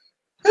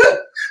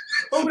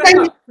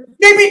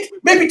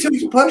 Maybe 2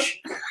 to push.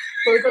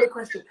 Well, we've got a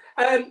question.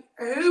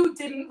 Who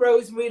didn't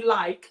Rosemary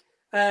like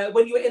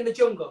when you were in the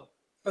jungle?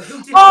 Or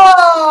who didn't?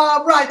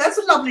 Oh, right. That's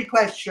a lovely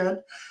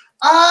question.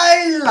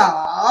 I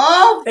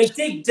love... They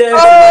dig dirty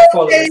my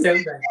followers,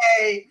 don't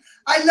they?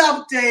 I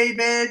love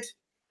David.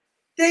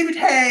 David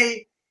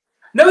Hay.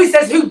 No, he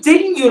says, who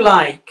didn't you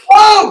like?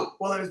 Oh!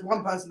 Well, there was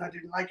one person I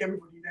didn't like.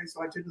 Everybody knows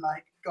who I didn't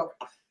like. God,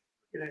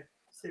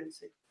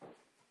 seriously.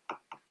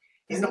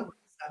 He's not...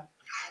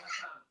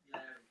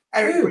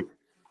 Eric.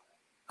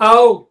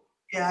 Oh.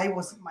 Yeah, he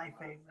wasn't my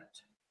favourite.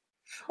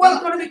 Well,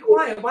 you've got to be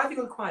quiet. Why have you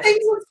gone quiet? The thing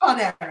with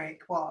fun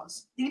Eric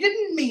was, he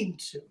didn't mean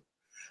to,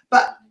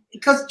 but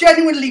because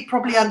genuinely,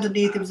 probably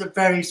underneath, he was a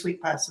very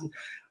sweet person.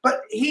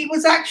 But he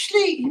was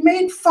actually, he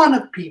made fun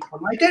of people.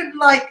 And I don't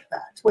like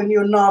that when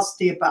you're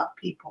nasty about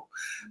people,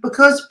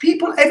 because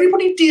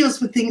everybody deals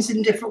with things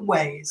in different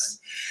ways.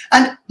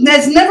 And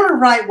there's never a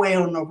right way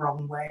or a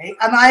wrong way.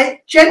 And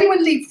I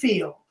genuinely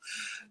feel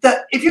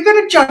that if you're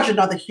going to judge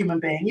another human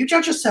being, you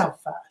judge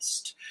yourself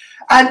first.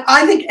 And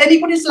I think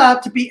anybody's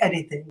allowed to be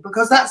anything,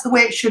 because that's the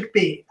way it should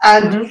be.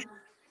 And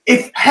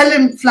if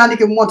Helen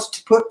Flanagan wanted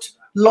to put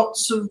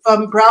lots of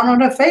brown on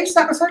her face,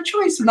 that was her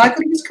choice, and I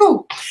thought it was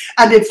cool.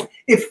 And if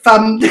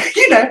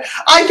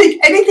I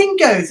think anything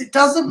goes, it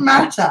doesn't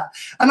matter.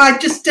 And I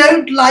just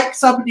don't like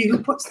somebody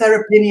who puts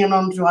their opinion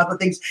onto other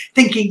things,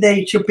 thinking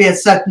they should be a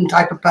certain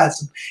type of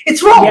person.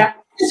 It's wrong. Yeah.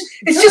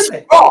 It's just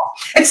wrong.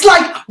 It's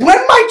like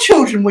when my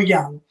children were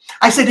young,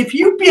 I said, if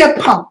you be a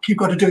punk, you've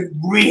got to do it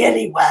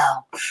really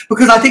well,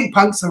 because I think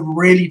punks are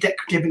really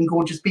decorative and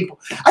gorgeous people.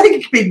 I think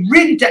it can be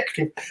really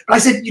decorative, but I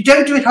said, you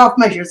don't do it half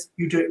measures,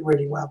 you do it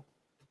really well.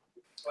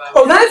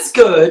 Oh, that's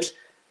good.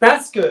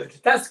 That's good.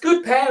 That's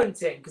good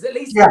parenting, because at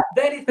least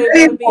then if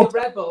they want to be a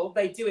rebel,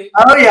 they do it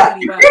really well.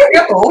 You're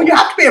a rebel. You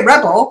have to be a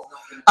rebel.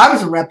 I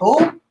was a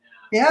rebel.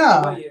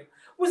 Yeah. Were you?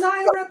 Was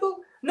I a rebel?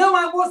 No,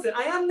 I wasn't.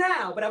 I am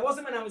now, but I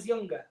wasn't when I was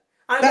younger.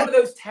 I'm one of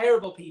those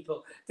terrible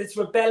people that's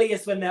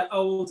rebellious when they're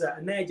older,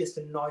 and they're just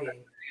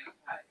annoying.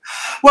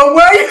 Well,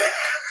 were you?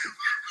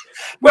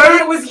 When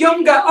I was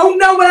younger. Oh,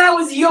 no, when I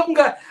was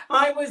younger,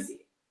 I was,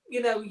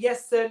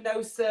 yes, sir,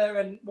 no, sir,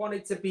 and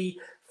wanted to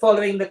be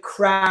following the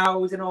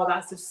crowd and all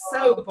that stuff.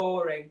 So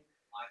boring.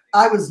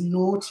 I was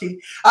naughty.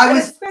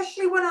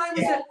 Especially when I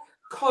was at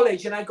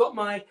college and I got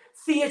my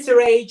theatre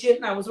agent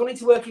and I was wanting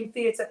to work in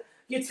theatre.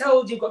 You're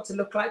told you've got to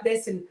look like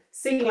this and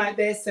sing like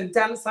this and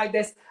dance like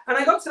this. And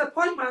I got to the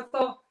point where I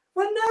thought,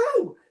 well,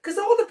 no, because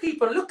all the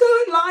people, look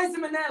at Liza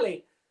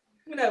Minnelli.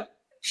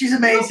 She's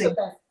amazing.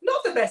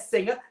 Not the best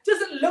singer,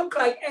 doesn't look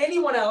like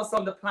anyone else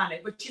on the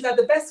planet, but she's had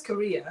the best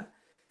career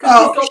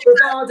because she's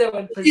got bravado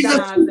and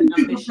pizzazz and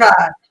ambition.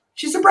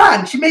 She's a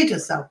brand. She made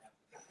herself.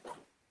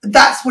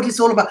 That's what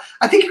it's all about.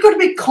 I think you've got to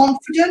be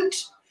confident.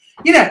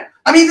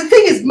 The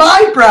thing is,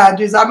 my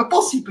brand is I'm a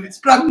bossy boots,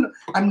 but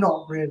I'm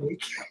not really.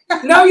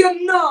 No,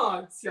 you're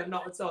not. You're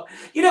not at all.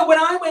 When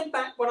I went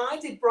back, when I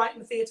did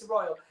Brighton Theatre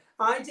Royal,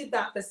 I did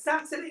that the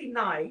Saturday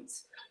night,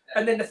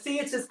 and then the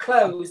theatres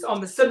closed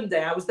on the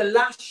Sunday. I was the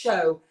last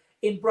show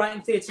in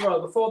Brighton Theatre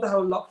Royal before the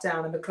whole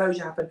lockdown and the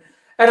closure happened.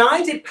 And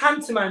I did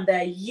pantomime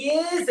there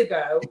years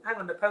ago. Hang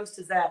on, the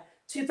poster's there.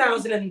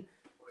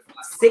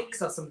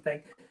 2006 or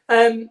something.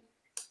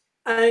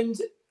 And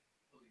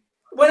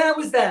when I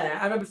was there,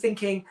 I remember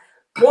thinking,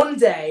 one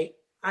day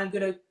I'm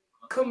going to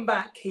come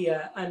back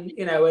here and,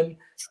 and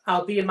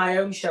I'll be in my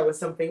own show or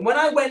something. When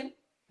I went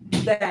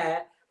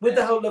there with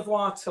the whole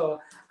Voix tour,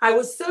 I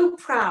was so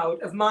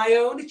proud of my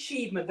own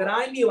achievement that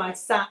I knew I'd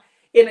sat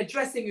in a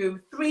dressing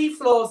room 3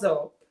 floors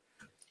up,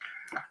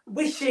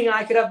 wishing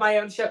I could have my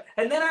own show.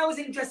 And then I was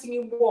in dressing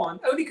room 1,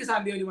 only because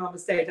I'm the only one on the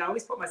stage. I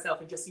always put myself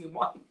in dressing room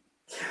 1.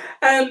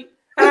 And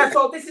I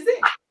thought, this is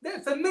it.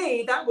 For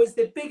me, that was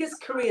the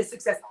biggest career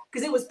success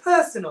because it was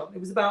personal. It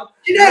was about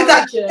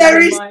that's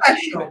very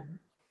special.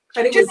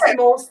 And it was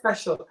more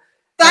special.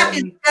 That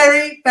is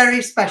very,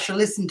 very special,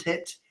 isn't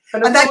it?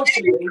 And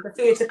unfortunately, the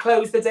theatre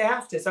closed the day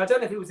after, so I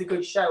don't know if it was a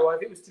good show or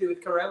if it was to do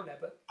with Corona,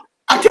 but...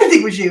 I don't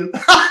think it was you.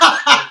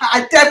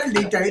 I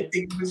definitely don't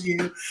think it was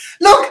you.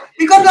 Look,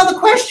 we got another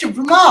question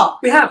from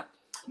Mark. We have.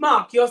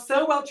 Mark, you're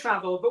so well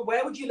travelled, but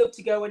where would you love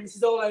to go when this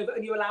is all over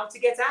and you're allowed to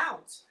get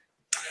out?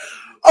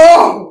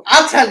 Oh,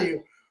 I'll tell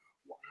you.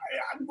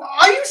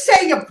 Are you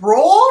saying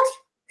abroad?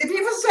 If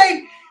you were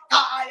saying,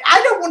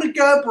 I don't want to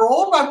go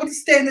abroad, I want to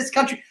stay in this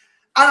country,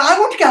 and I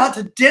want to go out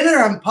to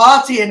dinner and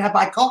party and have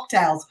my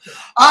cocktails.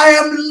 I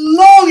am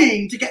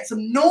longing to get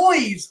some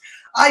noise.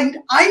 I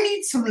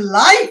need some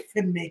life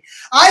in me.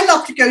 I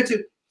love to go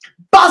to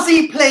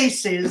buzzy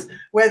places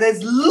where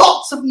there's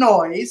lots of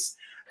noise.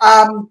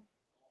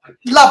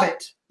 Love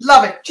it.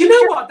 Love it. Do you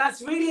know what?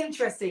 That's really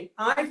interesting.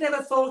 I've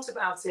never thought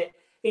about it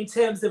in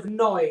terms of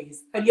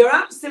noise. And you're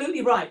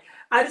absolutely right.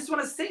 I just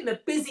want to sit in a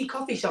busy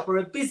coffee shop or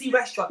a busy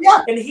restaurant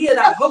and hear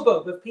that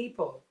hubbub of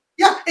people.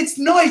 Yeah, it's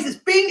noise.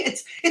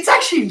 It's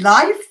actually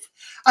life.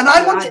 And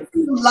I want to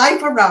feel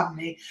life around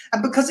me.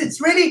 And because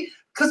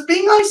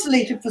being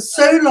isolated for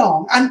so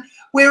long, and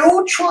we're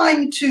all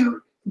trying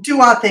to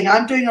do our thing.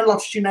 I'm doing a lot,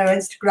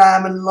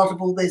 Instagram and a lot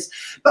of all this,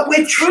 but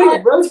we're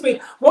trying.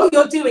 Rosemary, what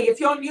you're doing, if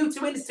you're new to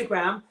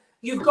Instagram,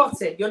 you've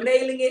got it. You're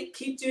nailing it.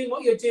 Keep doing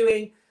what you're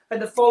doing,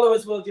 and the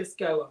followers will just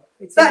go up.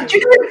 Do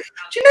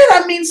you know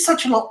that means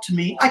such a lot to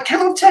me? I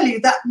cannot tell you,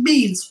 that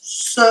means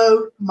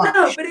so much.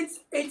 No, but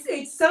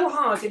it's so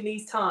hard in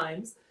these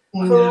times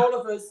for all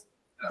of us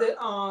that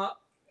are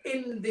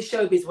in the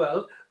showbiz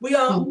world. We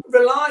are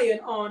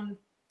reliant on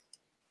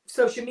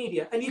social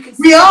media, and you can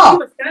see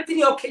you stand in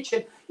your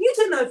kitchen. You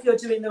don't know if you're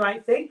doing the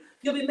right thing.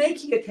 You'll be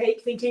making a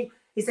cake thinking,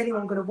 is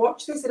anyone going to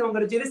watch this? Is anyone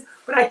going to do this?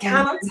 But I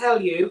cannot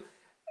tell you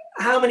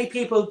how many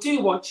people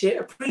do watch it,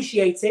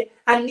 appreciate it,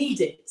 and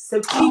need it. So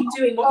keep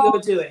doing what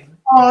you're doing.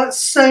 Oh,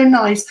 it's so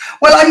nice.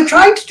 Well, I'm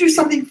trying to do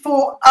something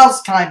for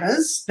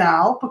Alzheimer's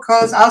now,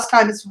 because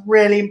Alzheimer's is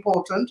really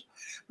important,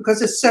 because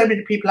there's so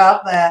many people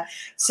out there.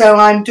 So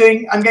I'm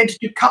going to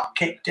do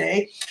Cupcake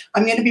Day.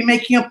 I'm going to be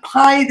making a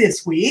pie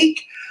this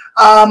week.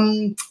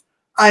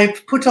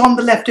 I've put on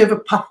the leftover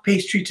puff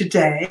pastry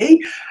today,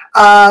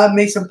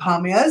 made some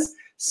palmiers.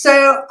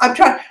 So I'm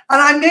trying,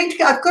 and I've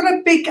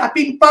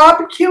been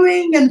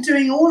barbecuing and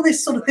doing all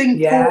this sort of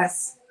thing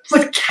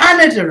for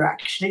Canada,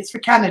 actually. It's for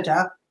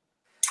Canada.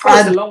 Oh,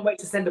 it's a long way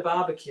to send a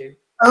barbecue.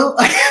 Oh,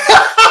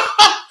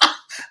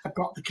 I've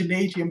got the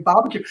Canadian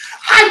barbecue.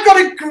 I've got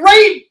a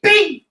great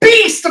big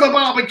beast of a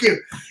barbecue.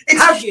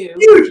 It's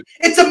huge.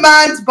 It's a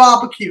man's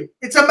barbecue.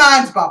 It's a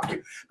man's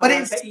barbecue. But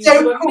it's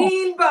so cool. A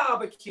mean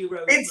barbecue,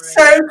 Rosemary. It's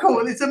so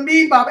cool. It's a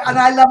mean barbecue. And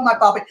I love my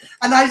barbecue.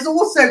 And I've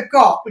also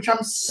got, which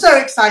I'm so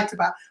excited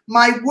about,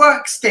 my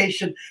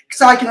workstation.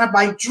 So I can have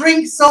my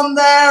drinks on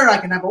there. I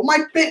can have all my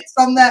bits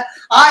on there.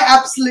 I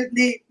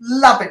absolutely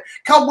love it.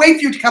 Can't wait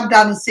for you to come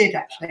down and see it,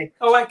 actually.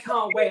 Oh, I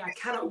can't wait. I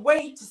cannot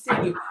wait to see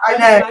you. I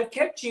know. I've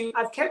kept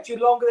you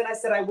longer than I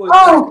said I would.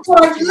 Oh,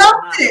 God, I've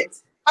loved it.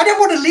 I don't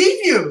want to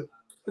leave you.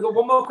 We've got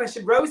one more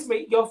question.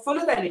 Rosemary, you're full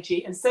of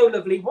energy and so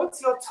lovely.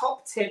 What's your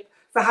top tip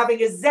for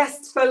having a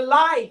zest for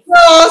life?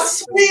 Oh,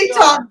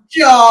 sweetheart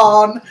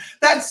John.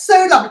 That's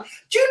so lovely.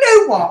 Do you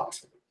know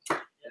what?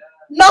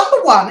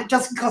 Number one, it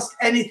doesn't cost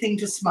anything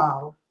to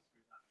smile.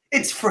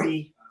 It's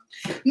free.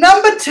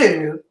 Number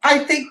two, I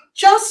think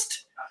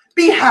just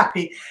be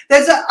happy.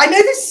 I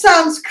know this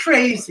sounds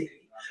crazy,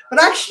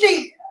 but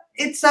actually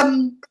it's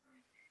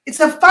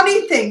a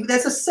funny thing.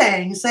 There's a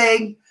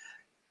saying,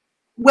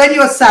 when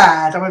you're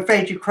sad, I'm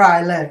afraid you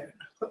cry alone.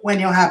 But when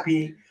you're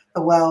happy,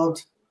 the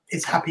world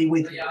is happy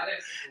with you.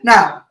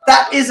 Now,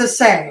 that is a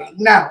saying.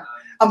 Now,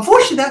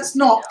 unfortunately, that's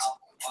not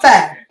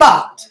fair.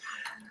 But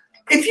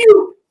if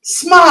you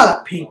smile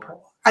at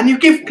people and you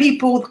give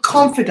people the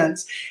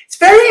confidence, it's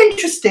very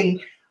interesting.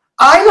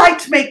 I like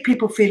to make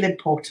people feel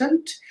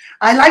important.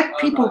 I like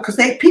people because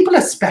people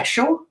are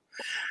special.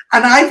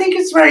 And I think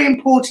it's very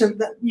important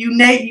that you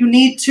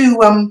need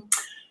to,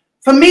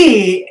 for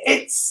me,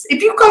 it's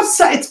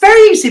very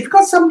easy. If you've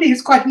got somebody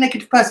who's quite a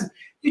negative person,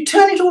 you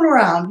turn it all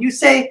around. You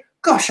say,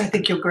 gosh, I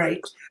think you're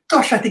great.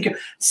 Gosh, I think you're...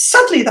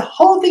 Suddenly the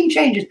whole thing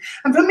changes.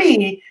 And for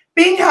me,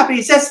 being happy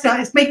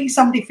is making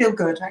somebody feel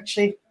good,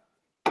 actually.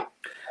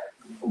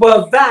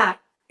 Well, that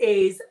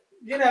is,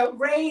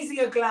 raising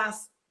a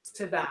glass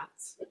to that.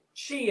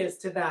 Cheers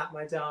to that,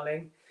 my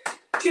darling.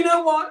 Do you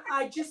know what?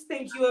 I just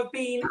think you have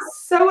been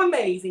so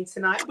amazing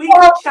tonight. We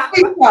could chat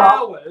for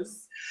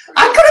hours.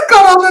 I could have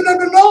gone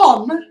on and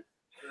on.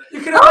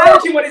 You can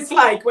imagine what it's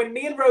like when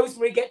me and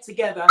Rosemary get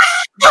together.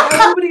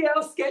 Nobody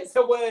else gets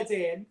a word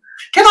in.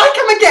 Can I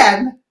come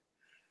again?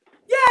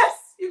 Yes,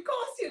 of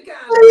course you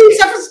can. Please,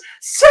 there's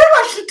so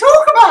much to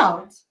talk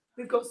about.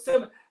 We've got so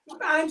much.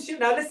 I'm sure.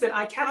 Now, listen,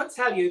 I cannot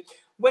tell you.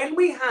 When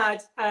we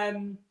had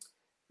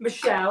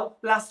Michelle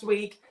last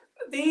week,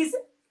 these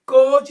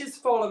gorgeous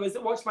followers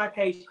that watch my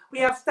page, we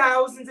have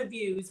thousands of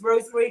views.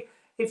 Rosemary,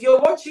 if you're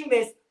watching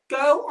this,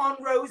 go on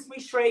Rosemary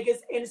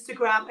Shrager's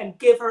Instagram and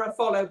give her a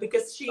follow,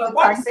 because she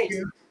wants it.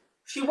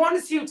 She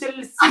wants you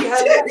to see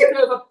her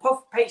leftover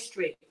puff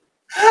pastry.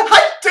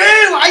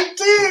 I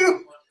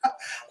do.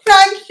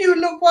 Thank you,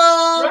 Voix.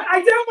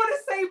 I don't want to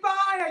say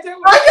bye. I don't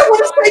want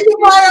to say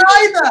goodbye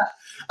either.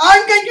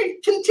 I'm going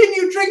to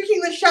continue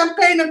drinking the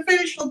champagne and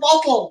finish the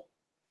bottle.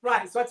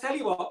 Right, so I tell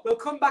you what, we'll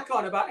come back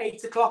on about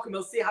 8 o'clock and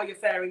we'll see how you're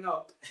faring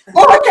up.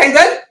 Oh, okay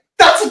then.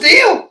 That's a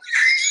deal.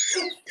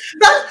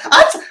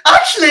 That's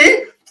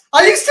actually,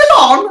 are you still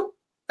on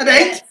at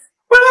 8?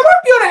 Well, I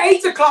won't be on at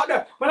 8 o'clock.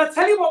 No. Well, I'll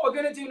tell you what we're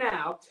going to do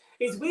now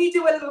is we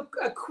do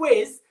a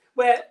quiz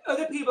where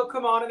other people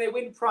come on and they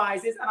win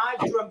prizes, and I'm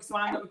drunk, so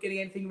I'm not getting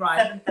anything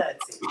right.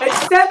 7:30. At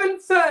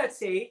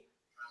 7:30,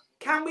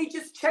 can we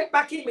just check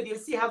back in with you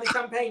and see how the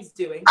champagne's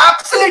doing?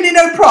 Absolutely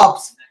no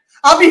props.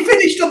 I'll be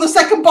finished on the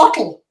second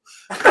bottle.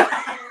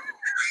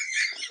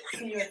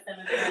 See you at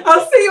 7:30.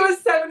 I'll see you at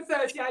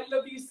 7:30. I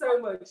love you so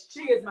much.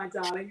 Cheers, my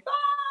darling.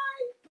 Bye.